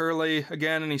Elizabeth Hurley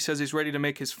again, and he says he's ready to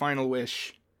make his final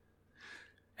wish.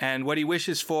 And what he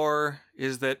wishes for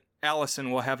is that Allison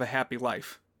will have a happy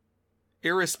life.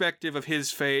 Irrespective of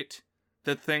his fate,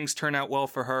 that things turn out well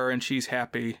for her and she's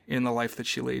happy in the life that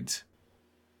she leads.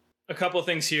 A couple of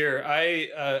things here.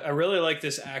 I really like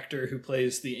this actor who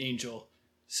plays the angel.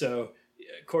 So,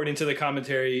 according to the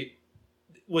commentary,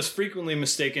 was frequently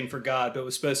mistaken for God, but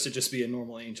was supposed to just be a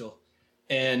normal angel.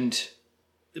 And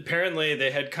apparently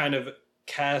they had kind of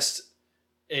cast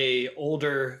a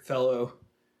older fellow,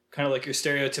 kind of like your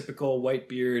stereotypical white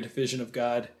beard vision of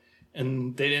God,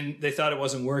 and they thought it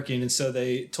wasn't working, and so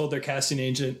they told their casting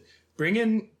agent, bring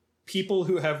in people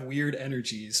who have weird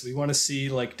energies. We want to see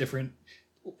like different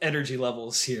energy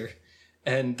levels here.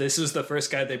 And this was the first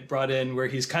guy they brought in where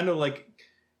he's kind of like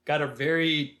got a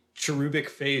very cherubic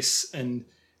face,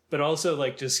 but also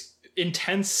like just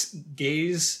intense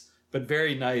gaze, but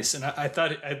very nice. And I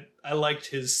thought I liked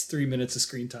his 3 minutes of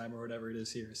screen time or whatever it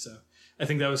is here. So I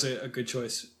think that was a good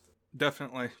choice.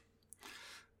 Definitely.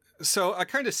 So I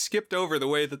kind of skipped over the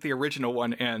way that the original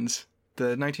one ends, the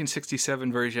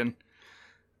 1967 version.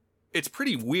 It's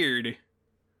pretty weird,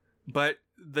 but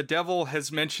the devil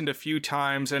has mentioned a few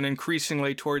times, and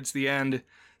increasingly towards the end,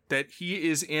 that he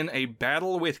is in a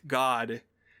battle with God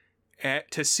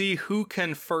to see who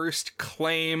can first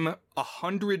claim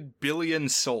 100 billion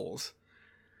souls,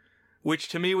 which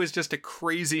to me was just a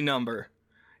crazy number.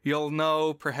 You'll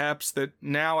know, perhaps, that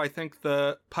now I think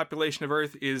the population of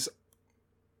Earth is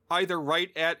either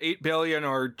right at 8 billion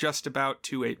or just about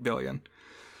to 8 billion.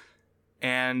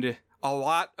 And a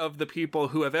lot of the people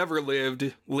who have ever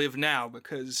lived live now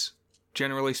because,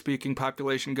 generally speaking,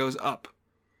 population goes up.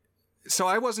 So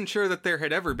I wasn't sure that there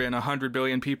had ever been 100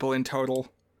 billion people in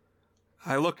total.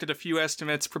 I looked at a few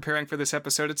estimates preparing for this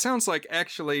episode. It sounds like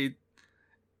actually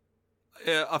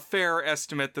a fair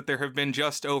estimate that there have been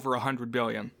just over 100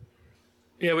 billion.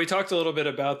 Yeah, we talked a little bit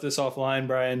about this offline,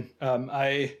 Brian.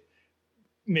 I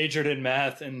majored in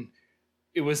math, and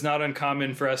it was not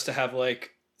uncommon for us to have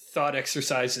like thought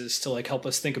exercises to like help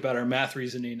us think about our math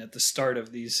reasoning at the start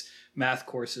of these math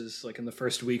courses, like in the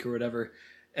first week or whatever.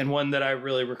 And one that I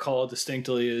really recall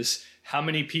distinctly is, how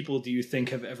many people do you think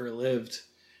have ever lived?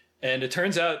 And it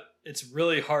turns out it's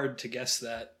really hard to guess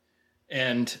that.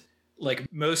 And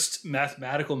like most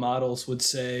mathematical models would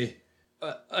say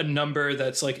a number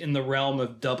that's like in the realm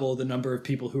of double the number of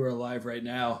people who are alive right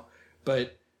now.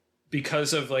 But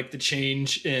because of like the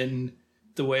change in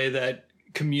the way that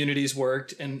communities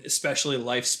worked, and especially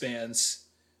lifespans,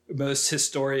 most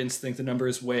historians think the number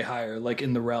is way higher, like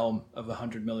in the realm of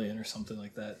 100 million or something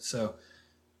like that. So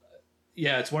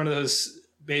yeah, it's one of those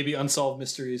maybe unsolved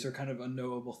mysteries or kind of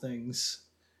unknowable things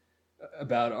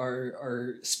about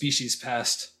our species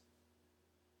past.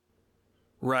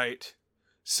 Right.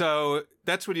 So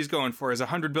that's what he's going for, is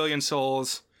 100 billion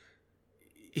souls.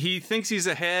 He thinks he's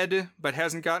ahead, but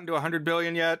hasn't gotten to 100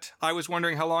 billion yet. I was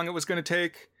wondering how long it was going to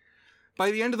take.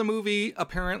 By the end of the movie,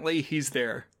 apparently he's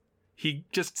there. He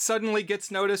just suddenly gets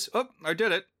notice. Oh, I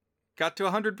did it. Got to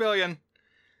 100 billion.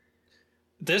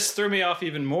 This threw me off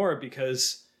even more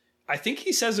because I think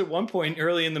he says at one point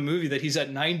early in the movie that he's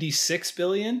at 96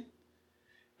 billion.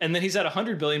 And then he's at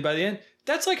 100 billion by the end.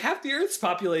 That's like half the Earth's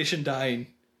population dying,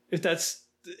 if that's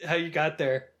how you got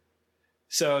there.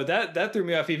 So that threw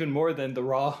me off even more than the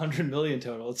raw 100 million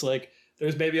total. It's like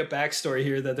there's maybe a backstory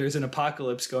here that there's an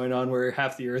apocalypse going on where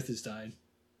half the Earth is dying.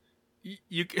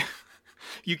 You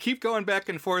keep going back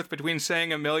and forth between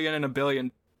saying a million and a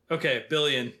billion. Okay,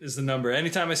 billion is the number.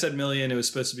 Anytime I said million, it was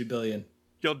supposed to be billion.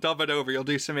 You'll dub it over. You'll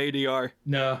do some ADR.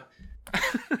 No.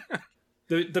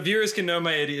 The viewers can know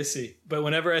my idiocy, but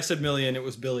whenever I said million, it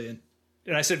was billion.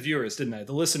 And I said viewers, didn't I?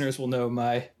 The listeners will know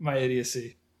my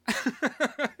idiocy.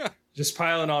 Just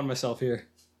piling on myself here.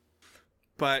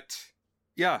 But,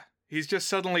 yeah, he's just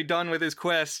suddenly done with his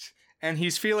quest, and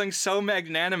he's feeling so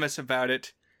magnanimous about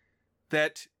it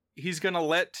that he's going to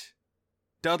let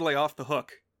Dudley off the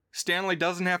hook. Stanley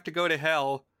doesn't have to go to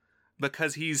hell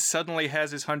because he suddenly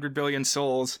has his 100 billion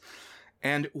souls.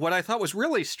 And what I thought was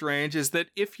really strange is that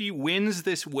if he wins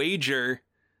this wager,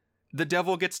 the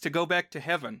devil gets to go back to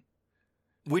heaven,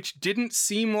 which didn't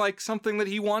seem like something that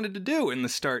he wanted to do in the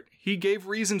start. He gave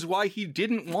reasons why he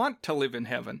didn't want to live in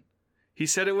heaven. He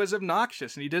said it was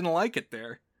obnoxious and he didn't like it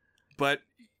there. But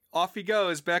off he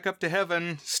goes, back up to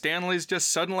heaven. Stanley's just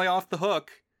suddenly off the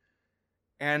hook.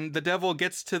 And the devil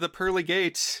gets to the pearly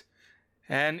gates,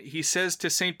 and he says to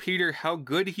St. Peter how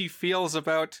good he feels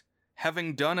about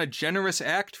having done a generous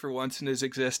act for once in his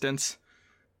existence.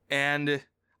 And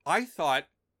I thought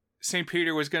St.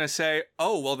 Peter was going to say,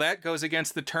 oh, well, that goes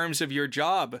against the terms of your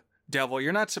job, devil.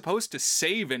 You're not supposed to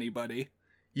save anybody.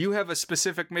 You have a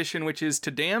specific mission, which is to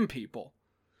damn people.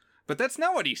 But that's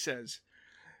not what he says.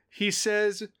 He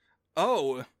says,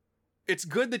 oh, it's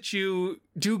good that you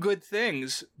do good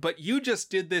things, but you just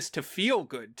did this to feel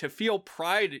good, to feel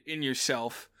pride in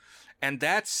yourself, and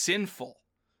that's sinful.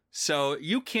 So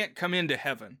you can't come into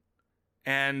heaven.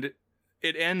 And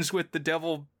it ends with the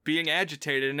devil being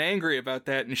agitated and angry about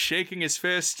that and shaking his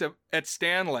fist at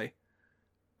Stanley.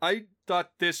 I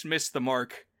thought this missed the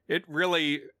mark. It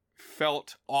really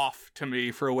felt off to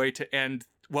me for a way to end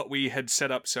what we had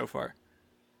set up so far.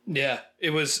 Yeah, it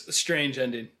was a strange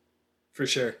ending, for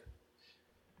sure.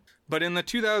 But in the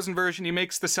 2000 version, he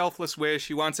makes the selfless wish.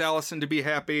 He wants Allison to be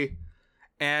happy.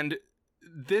 And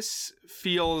this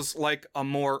feels like a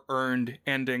more earned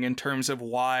ending in terms of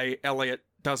why Elliot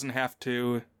doesn't have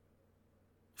to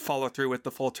follow through with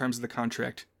the full terms of the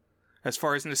contract. As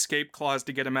far as an escape clause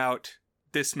to get him out,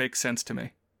 this makes sense to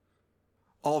me.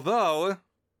 Although,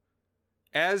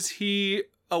 as he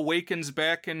awakens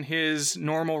back in his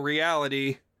normal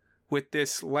reality with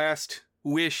this last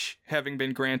wish having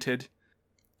been granted,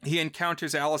 he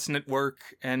encounters Allison at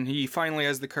work, and he finally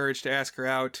has the courage to ask her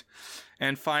out,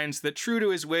 and finds that true to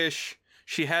his wish,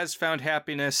 she has found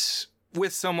happiness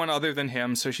with someone other than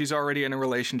him, so she's already in a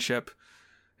relationship.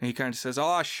 And he kind of says,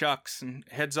 aw, shucks, and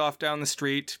heads off down the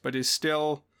street, but is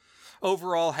still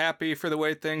overall happy for the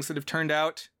way things that have turned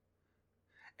out.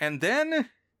 And then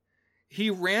he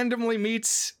randomly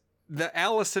meets the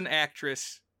Allison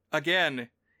actress again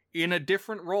in a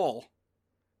different role.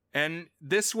 And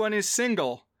this one is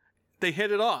single. They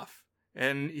hit it off,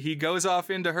 and he goes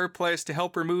off into her place to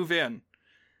help her move in.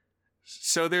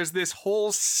 So there's this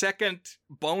whole second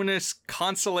bonus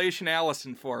consolation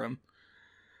Allison for him,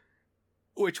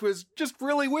 which was just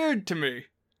really weird to me.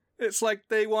 It's like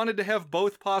they wanted to have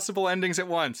both possible endings at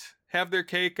once, have their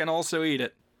cake and also eat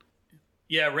it.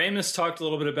 Yeah, Ramis talked a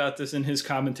little bit about this in his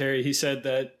commentary. He said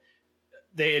that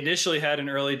they initially had in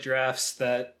early drafts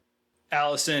that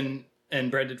Allison and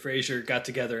Brendan Fraser got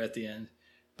together at the end,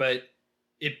 but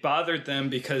it bothered them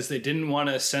because they didn't want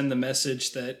to send the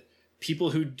message that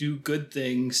people who do good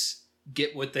things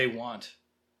get what they want.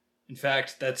 In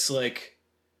fact, that's like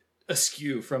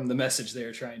askew from the message they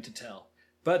were trying to tell.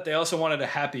 But they also wanted a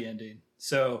happy ending.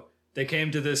 So they came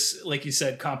to this, like you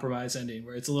said, compromise ending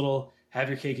where it's a little have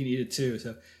your cake and eat it too.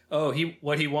 So,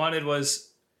 what he wanted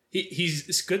was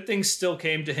he's good things still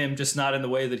came to him, just not in the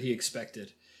way that he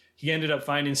expected. He ended up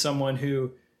finding someone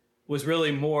who was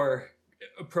really more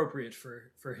appropriate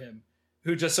for him,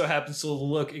 who just so happens to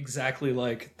look exactly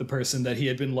like the person that he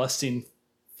had been lusting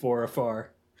for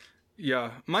afar.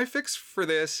 Yeah, my fix for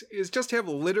this is just have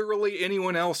literally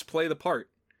anyone else play the part.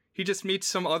 He just meets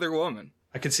some other woman.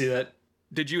 I could see that.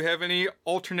 Did you have any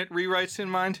alternate rewrites in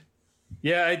mind?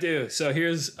 Yeah, I do. So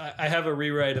I have a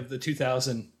rewrite of the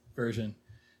 2000 version.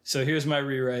 So here's my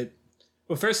rewrite.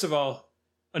 Well, first of all,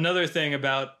 another thing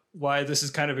about why this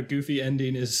is kind of a goofy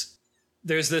ending is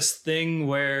there's this thing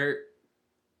where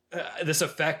this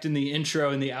effect in the intro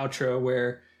and the outro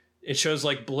where it shows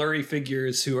like blurry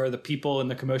figures who are the people in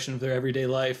the commotion of their everyday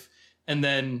life, and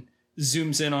then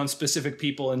zooms in on specific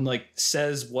people and like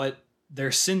says what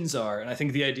their sins are. And I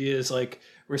think the idea is like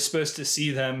we're supposed to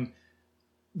see them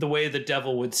the way the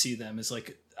devil would see them, is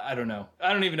like, I don't know.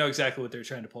 I don't even know exactly what they're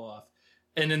trying to pull off.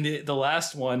 And in the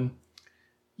last one,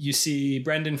 you see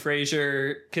Brendan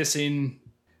Fraser kissing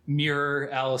Mirror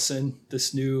Allison,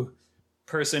 this new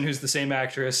person who's the same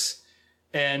actress,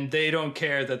 and they don't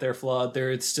care that they're flawed.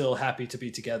 They're still happy to be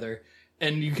together.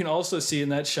 And you can also see in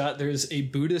that shot, there's a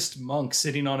Buddhist monk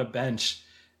sitting on a bench.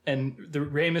 And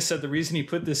Ramis said the reason he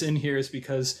put this in here is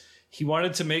because he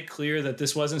wanted to make clear that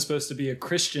this wasn't supposed to be a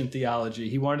Christian theology.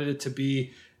 He wanted it to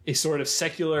be a sort of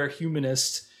secular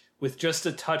humanist with just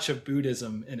a touch of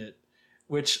Buddhism in it,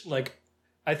 which, like,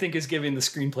 I think is giving the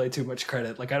screenplay too much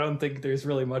credit. Like, I don't think there's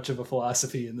really much of a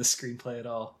philosophy in this screenplay at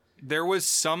all. There was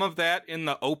some of that in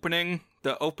the opening.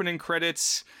 The opening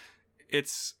credits,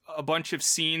 it's a bunch of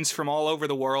scenes from all over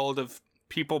the world of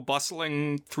people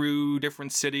bustling through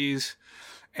different cities,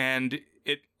 and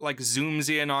it like zooms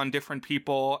in on different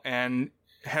people and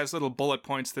has little bullet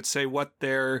points that say what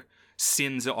their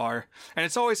sins are. And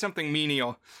it's always something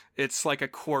menial. It's like a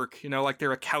quirk, you know, like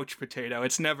they're a couch potato.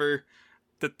 It's never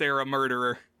that they're a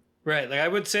murderer. Right. Like, I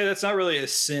would say that's not really a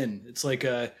sin. It's like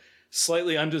a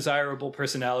slightly undesirable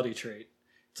personality trait.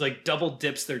 It's like double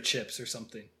dips their chips or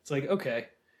something. It's like, okay.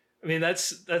 I mean,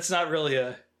 that's not really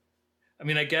I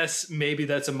mean, I guess maybe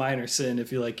that's a minor sin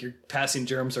if you're passing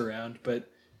germs around, but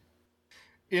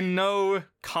in no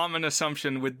common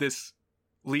assumption would this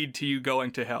lead to you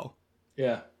going to hell.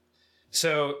 Yeah.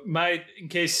 So in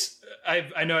case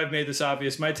I know I've made this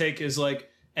obvious, my take is like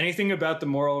anything about the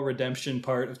moral redemption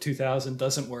part of 2000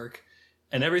 doesn't work.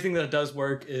 And everything that does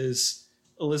work is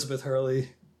Elizabeth Hurley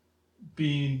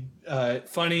being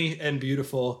funny and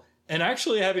beautiful and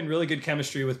actually having really good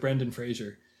chemistry with Brendan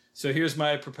Fraser. So here's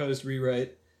my proposed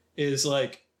rewrite is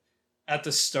like at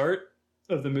the start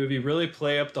of the movie, really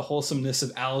play up the wholesomeness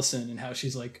of Allison and how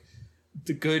she's like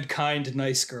the good, kind,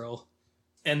 nice girl.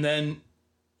 And then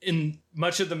in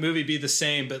much of the movie be the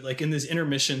same, but like in these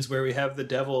intermissions where we have the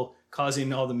devil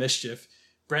causing all the mischief,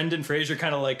 Brendan Fraser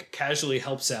kind of like casually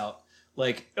helps out.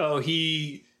 Like, oh,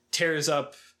 he tears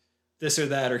up this or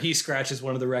that, or he scratches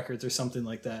one of the records or something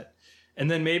like that. And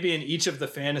then maybe in each of the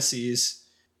fantasies,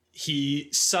 he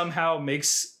somehow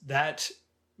makes that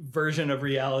version of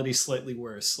reality slightly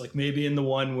worse. Like maybe in the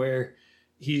one where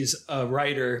he's a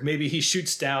writer, maybe he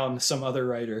shoots down some other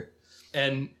writer.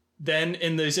 And then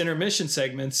in those intermission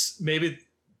segments, maybe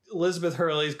Elizabeth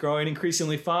Hurley is growing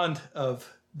increasingly fond of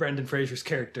Brendan Fraser's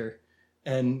character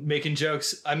and making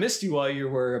jokes. I missed you while you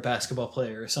were a basketball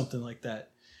player or something like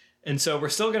that. And so we're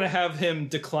still going to have him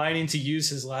declining to use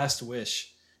his last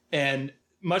wish, and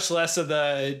much less of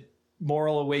the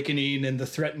moral awakening and the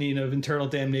threatening of eternal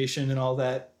damnation and all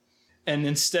that. And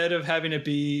instead of having it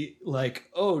be like,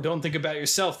 oh, don't think about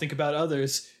yourself, think about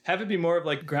others, have it be more of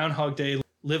like Groundhog Day,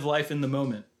 live life in the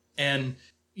moment. And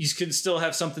you can still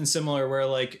have something similar where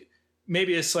like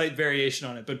maybe a slight variation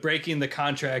on it, but breaking the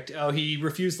contract. Oh, he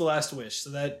refused the last wish. So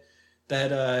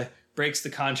that breaks the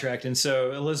contract. And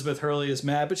so Elizabeth Hurley is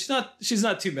mad, but she's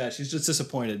not too mad. She's just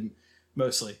disappointed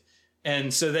mostly.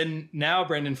 And so then now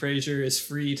Brendan Fraser is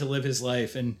free to live his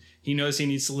life, and he knows he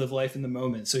needs to live life in the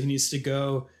moment. So he needs to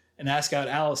go and ask out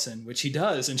Allison, which he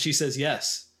does. And she says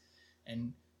yes.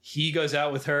 And he goes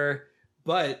out with her,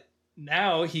 but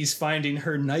now he's finding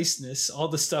her niceness, all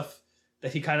the stuff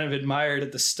that he kind of admired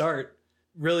at the start,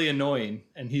 really annoying.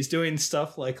 And he's doing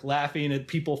stuff like laughing at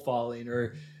people falling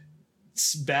or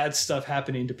bad stuff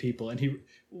happening to people. And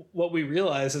what we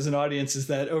realize as an audience is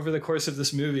that over the course of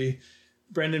this movie,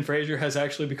 Brendan Fraser has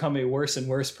actually become a worse and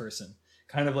worse person,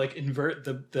 kind of like invert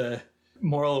the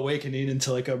moral awakening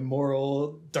into like a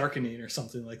moral darkening or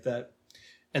something like that.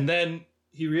 And then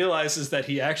he realizes that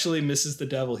he actually misses the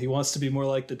devil. He wants to be more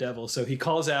like the devil. So he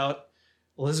calls out,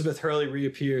 Elizabeth Hurley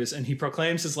reappears, and he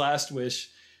proclaims his last wish.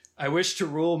 I wish to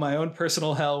rule my own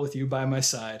personal hell with you by my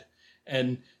side.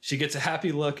 And she gets a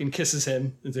happy look and kisses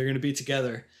him. They're going to be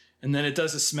together. And then it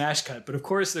does a smash cut. But of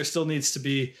course, there still needs to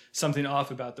be something off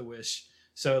about the wish.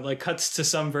 So it like cuts to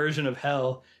some version of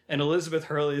hell, and Elizabeth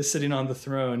Hurley is sitting on the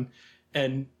throne.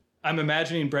 And I'm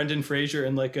imagining Brendan Fraser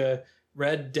in like a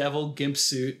red devil gimp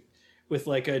suit with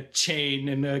like a chain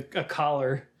and a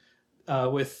collar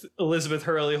with Elizabeth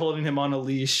Hurley holding him on a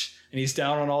leash, and he's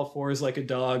down on all fours like a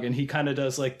dog, and he kind of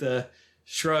does like the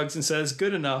shrugs and says,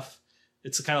 good enough.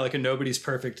 It's kind of like a nobody's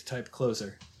perfect type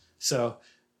closer. So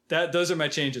those are my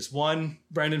changes. 1,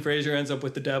 Brendan Fraser ends up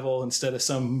with the devil instead of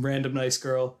some random nice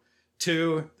girl.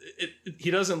 2, he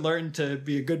doesn't learn to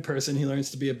be a good person. He learns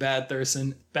to be a bad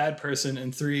person.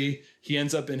 And 3, he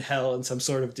ends up in hell in some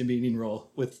sort of demeaning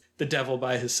role with the devil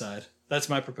by his side. That's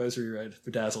my proposed rewrite,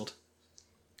 Bedazzled.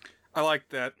 I like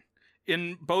that.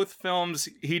 In both films,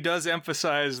 he does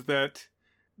emphasize that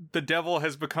the devil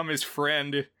has become his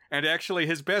friend, and actually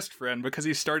his best friend, because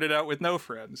he started out with no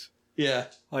friends. Yeah.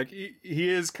 Like, he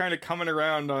is kind of coming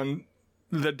around on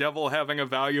the devil having a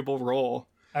valuable role.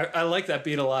 I like that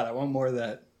beat a lot. I want more of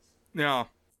that. Yeah.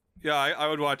 Yeah, I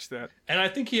would watch that. And I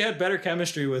think he had better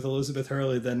chemistry with Elizabeth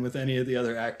Hurley than with any of the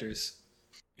other actors.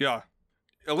 Yeah.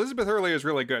 Elizabeth Hurley is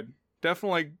really good.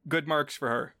 Definitely good marks for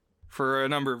her, for a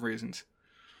number of reasons.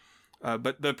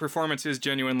 But the performance is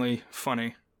genuinely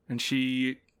funny, and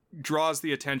she draws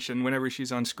the attention whenever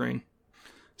she's on screen.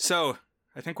 So,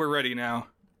 I think we're ready now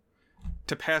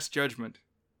to pass judgment.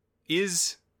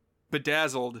 Is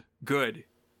Bedazzled good?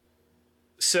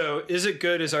 So, Is It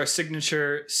Good is our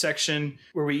signature section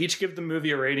where we each give the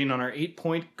movie a rating on our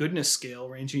 8-point goodness scale,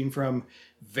 ranging from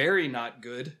very not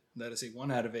good, that is a 1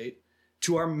 out of 8,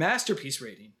 to our masterpiece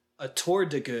rating, a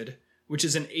toward to good, which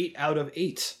is an 8 out of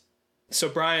 8. So,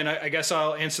 Brian, I guess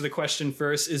I'll answer the question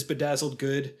first. Is Bedazzled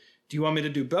good? Do you want me to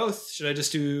do both? Should I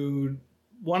just do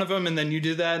one of them and then you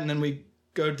do that and then we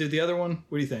go do the other one?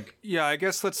 What do you think? Yeah, I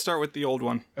guess let's start with the old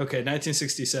one. Okay,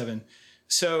 1967.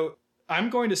 So I'm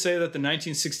going to say that the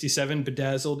 1967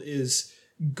 Bedazzled is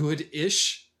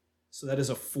good-ish. So that is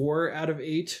a 4 out of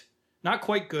 8. Not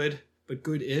quite good, but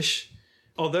good-ish.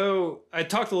 Although I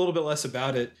talked a little bit less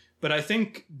about it, but I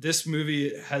think this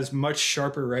movie has much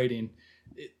sharper writing.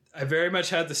 I very much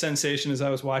had the sensation as I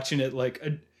was watching it, like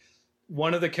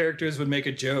one of the characters would make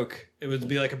a joke. It would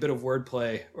be like a bit of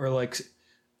wordplay or like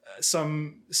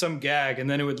some gag, and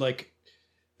then it would like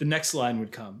the next line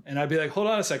would come, and I'd be like, hold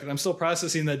on a second, I'm still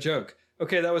processing that joke.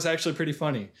 Okay, that was actually pretty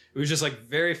funny. It was just like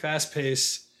very fast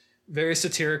paced, very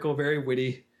satirical, very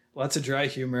witty, lots of dry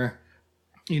humor.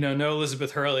 You know, no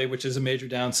Elizabeth Hurley, which is a major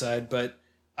downside, but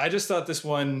I just thought this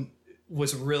one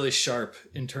was really sharp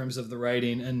in terms of the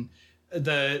writing, and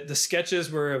the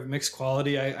sketches were of mixed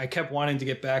quality. I kept wanting to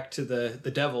get back to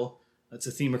the devil. That's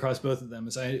a theme across both of them,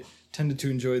 as I tended to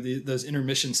enjoy those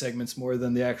intermission segments more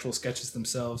than the actual sketches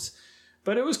themselves.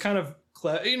 But it was kind of,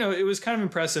 it was kind of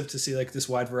impressive to see like this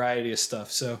wide variety of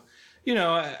stuff. So,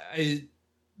 the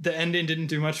ending didn't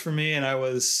do much for me, and I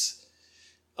was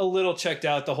a little checked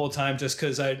out the whole time just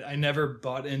because I never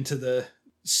bought into the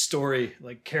story,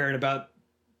 like caring about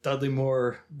Dudley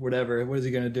Moore, whatever. What is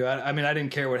he going to do? I mean, I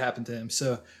didn't care what happened to him,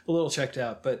 so a little checked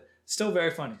out, but still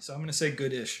very funny. So I'm going to say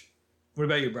good-ish. What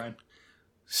about you, Brian?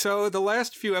 So the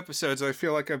last few episodes, I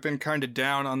feel like I've been kind of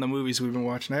down on the movies we've been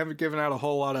watching. I haven't given out a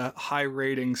whole lot of high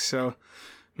ratings, so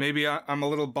maybe I'm a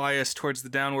little biased towards the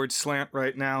downward slant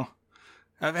right now.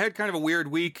 I've had kind of a weird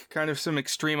week, kind of some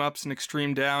extreme ups and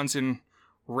extreme downs in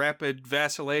rapid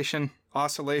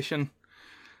oscillation.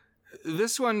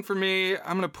 This one, for me,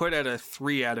 I'm going to put at a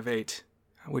 3 out of 8,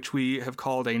 which we have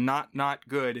called a not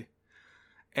good.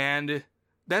 And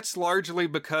that's largely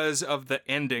because of the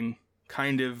ending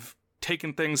kind of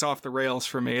taking things off the rails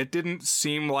for me. It didn't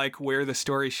seem like where the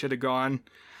story should have gone.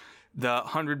 The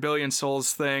 100 billion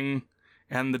souls thing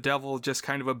and the devil just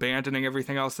kind of abandoning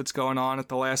everything else that's going on at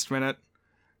the last minute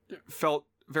felt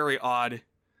very odd.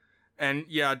 And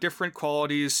yeah, different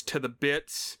qualities to the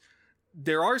bits.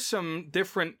 There are some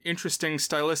different, interesting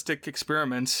stylistic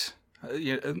experiments.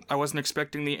 I wasn't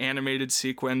expecting the animated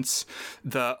sequence.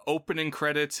 The opening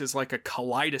credits is like a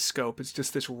kaleidoscope. It's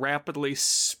just this rapidly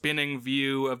spinning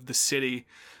view of the city.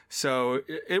 So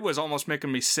it was almost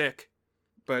making me sick,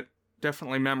 but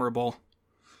definitely memorable.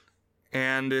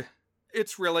 And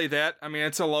it's really that. I mean,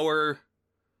 it's a lower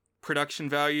production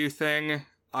value thing.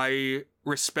 I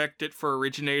respect it for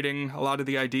originating a lot of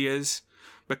the ideas,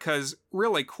 because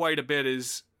really quite a bit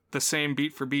is the same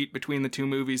beat for beat between the two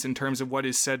movies in terms of what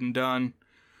is said and done.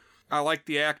 I like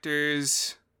the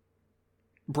actors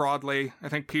broadly. I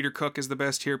think Peter Cook is the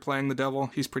best here playing the devil.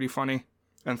 He's pretty funny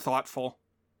and thoughtful,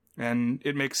 and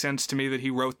it makes sense to me that he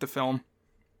wrote the film.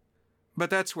 But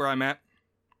that's where I'm at.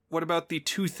 What about the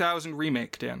 2000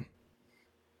 remake, Dan?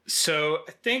 So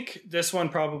I think this one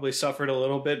probably suffered a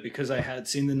little bit because I had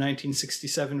seen the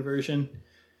 1967 version.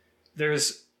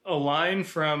 There's a line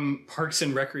from Parks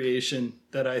and Recreation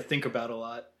that I think about a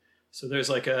lot. So there's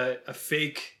like a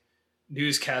fake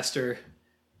newscaster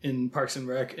in Parks and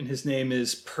Rec, and his name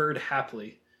is Perd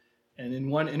Hapley. And in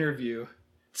one interview,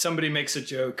 somebody makes a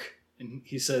joke and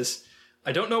he says,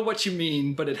 "I don't know what you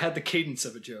mean, but it had the cadence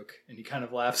of a joke." And he kind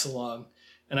of laughs along.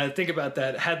 And I think about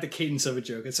that, had the cadence of a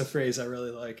joke. It's a phrase I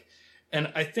really like.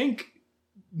 And I think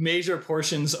major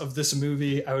portions of this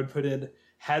movie I would put in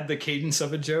had the cadence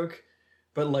of a joke,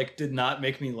 but like did not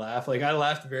make me laugh. Like I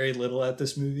laughed very little at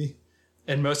this movie.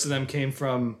 And most of them came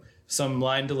from some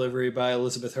line delivery by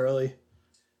Elizabeth Hurley.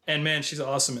 And man, she's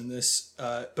awesome in this.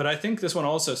 But I think this one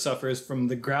also suffers from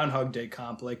the Groundhog Day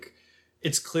comp. Like,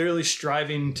 it's clearly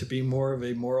striving to be more of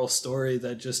a moral story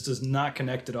that just does not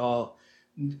connect at all.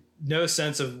 No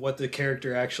sense of what the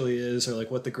character actually is or like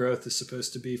what the growth is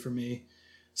supposed to be for me.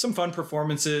 Some fun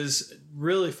performances,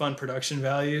 really fun production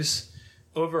values.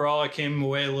 Overall, I came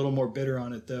away a little more bitter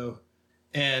on it though.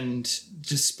 And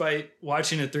despite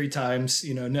watching it 3 times,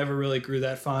 never really grew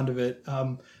that fond of it.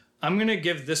 I'm going to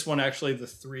give this one actually the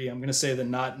 3. I'm going to say the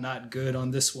not good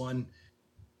on this one.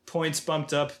 Points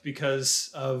bumped up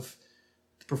because of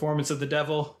the performance of the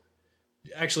devil.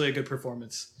 Actually a good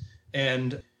performance.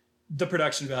 And the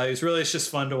production values. Really, it's just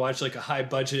fun to watch like a high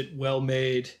budget,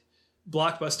 well-made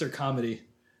blockbuster comedy.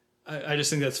 I just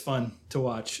think that's fun to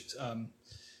watch.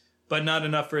 But not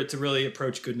enough for it to really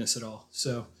approach goodness at all.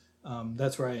 So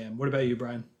that's where I am. What about you,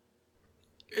 Brian?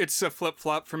 It's a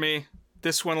flip-flop for me.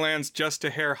 This one lands just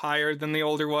a hair higher than the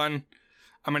older one.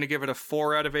 I'm going to give it a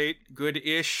 4 out of 8,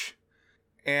 good-ish.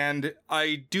 And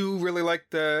I do really like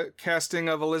the casting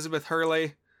of Elizabeth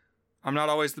Hurley. I'm not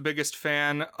always the biggest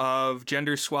fan of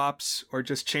gender swaps or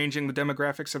just changing the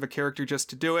demographics of a character just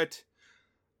to do it.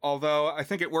 Although I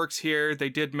think it works here. They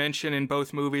did mention in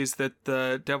both movies that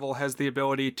the devil has the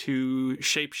ability to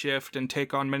shapeshift and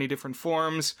take on many different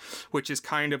forms, which is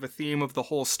kind of a theme of the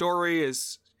whole story,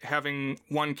 is having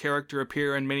one character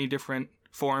appear in many different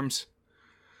forms.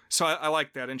 So I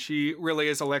like that, and she really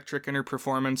is electric in her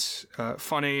performance,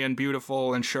 funny and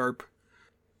beautiful and sharp.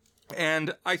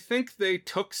 And I think they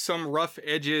took some rough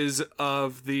edges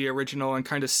of the original and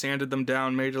kind of sanded them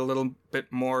down, made it a little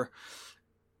bit more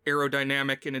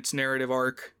aerodynamic in its narrative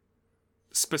arc.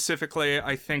 Specifically,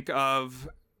 I think of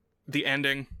the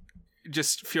ending. It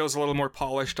just feels a little more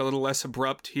polished, a little less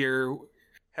abrupt here.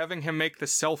 Having him make the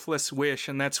selfless wish,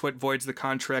 and that's what voids the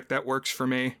contract, that works for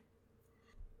me.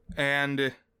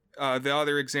 And the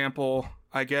other example,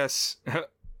 I guess,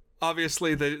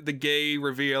 obviously the gay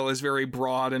reveal is very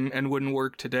broad and wouldn't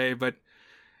work today, but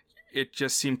it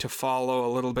just seemed to follow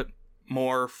a little bit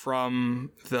more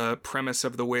from the premise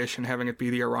of the wish and having it be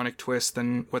the ironic twist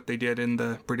than what they did in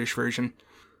the British version.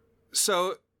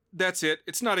 So that's it.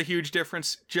 It's not a huge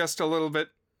difference, just a little bit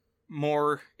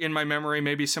more in my memory.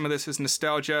 Maybe some of this is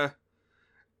nostalgia.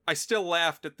 I still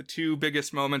laughed at the 2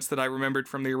 biggest moments that I remembered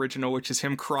from the original, which is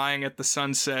him crying at the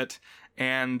sunset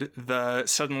and the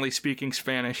suddenly speaking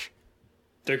Spanish.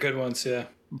 They're good ones, yeah.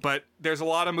 But there's a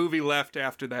lot of movie left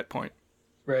after that point.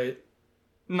 Right.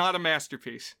 Not a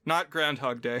masterpiece. Not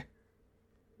Groundhog Day.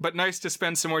 But nice to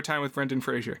spend some more time with Brendan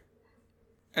Fraser.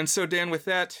 And so, Dan, with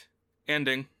that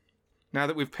ending, now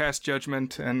that we've passed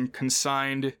judgment and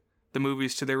consigned the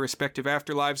movies to their respective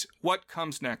afterlives, what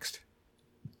comes next?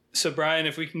 So, Brian,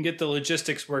 if we can get the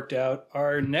logistics worked out,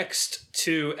 our next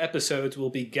 2 episodes will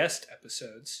be guest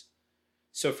episodes.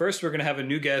 So first, we're going to have a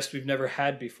new guest we've never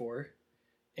had before.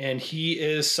 And he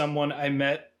is someone I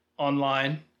met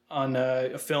online on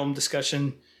a film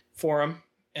discussion forum.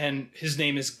 And his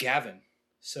name is Gavin.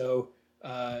 So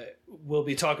we'll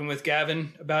be talking with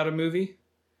Gavin about a movie.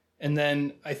 And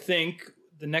then I think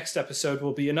the next episode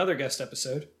will be another guest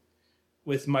episode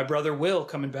with my brother Will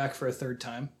coming back for a 3rd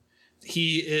time.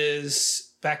 He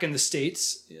is back in the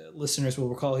States. Listeners will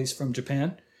recall he's from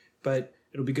Japan, but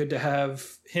it'll be good to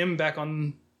have him back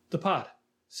on the pod.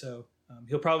 So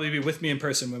he'll probably be with me in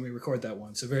person when we record that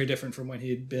one. So very different from when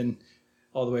he had been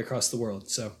all the way across the world.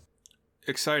 So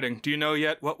exciting. Do you know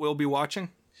yet what we'll be watching?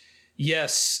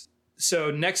 Yes. So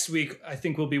next week, I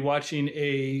think we'll be watching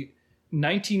a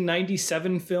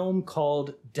 1997 film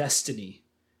called Destiny.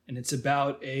 And it's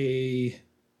about a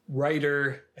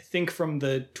writer, I think from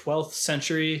the 12th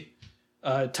century,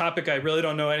 topic I really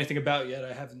don't know anything about yet.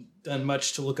 I haven't done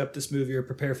much to look up this movie or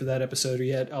prepare for that episode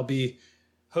yet. I'll be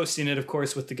hosting it, of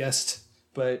course, with the guest,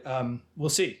 but we'll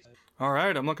see. All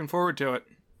right, I'm looking forward to it.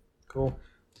 Cool.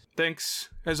 Thanks,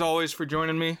 as always, for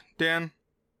joining me, Dan.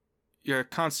 You're a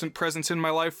constant presence in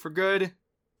my life for good,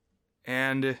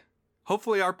 and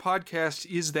hopefully our podcast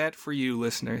is that for you,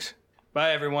 listeners.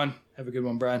 Bye, everyone. Have a good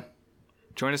one, Brian.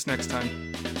 Join us next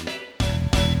time.